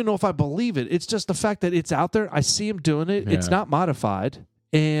don't even know if I believe it. It's just the fact that it's out there. I see him doing it. Yeah. It's not modified,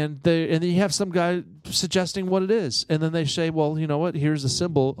 and then you have some guy suggesting what it is, and then they say, well, you know what? Here's a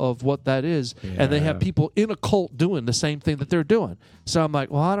symbol of what that is, and they have people in a cult doing the same thing that they're doing. So I'm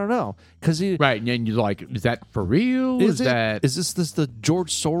like, well, I don't know, because right, and you're like, is that for real? Is this the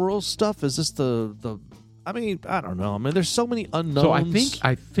George Soros stuff? Is this the I mean, I don't know. I mean, there's so many unknowns. So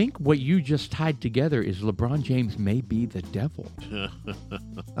I think what you just tied together is LeBron James may be the devil.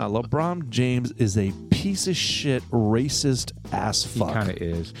 LeBron James is a piece of shit, racist ass fuck. He kind of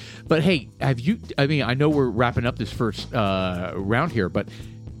is. But hey, I know we're wrapping up this first round here, but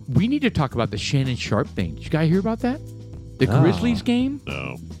we need to talk about the Shannon Sharpe thing. Did you guys hear about that? The Grizzlies game?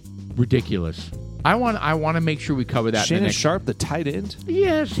 No. Ridiculous. I want to make sure we cover that. Shannon Sharpe, the tight end?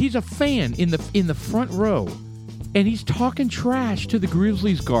 Yes, he's a fan in the front row, and he's talking trash to the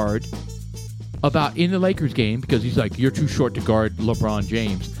Grizzlies guard about in the Lakers game because he's like, "You're too short to guard LeBron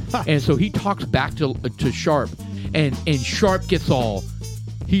James," and so he talks back to Sharpe, and Sharpe gets all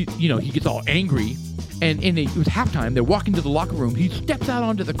he gets all angry, and it was halftime. They're walking to the locker room. He steps out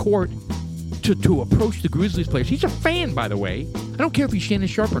onto the court to approach the Grizzlies players. He's a fan, by the way. I don't care if he's Shannon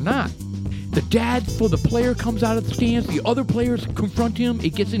Sharpe or not. The dad for the player comes out of the stands. The other players confront him.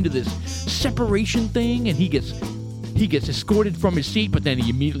 It gets into this separation thing, and he gets escorted from his seat. But then he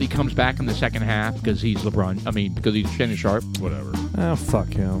immediately comes back in the second half because he's because he's Shannon Sharpe. Whatever. Oh, fuck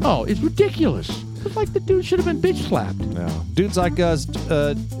him. Oh, it's ridiculous. It's like the dude should have been bitch slapped. No, dudes like us.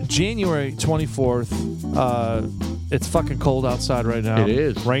 January 24th. It's fucking cold outside right now. It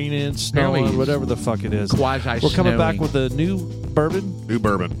is raining, snowing, whatever the fuck it is. Quasi. We're coming back with a new bourbon. New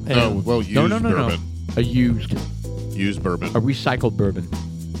bourbon. And used bourbon. No. A used bourbon. A recycled bourbon.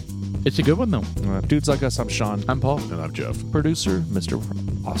 It's a good one though. Dudes like us. I'm Sean. I'm Paul. And I'm Jeff. Producer, Mr.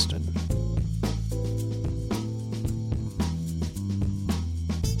 Austin.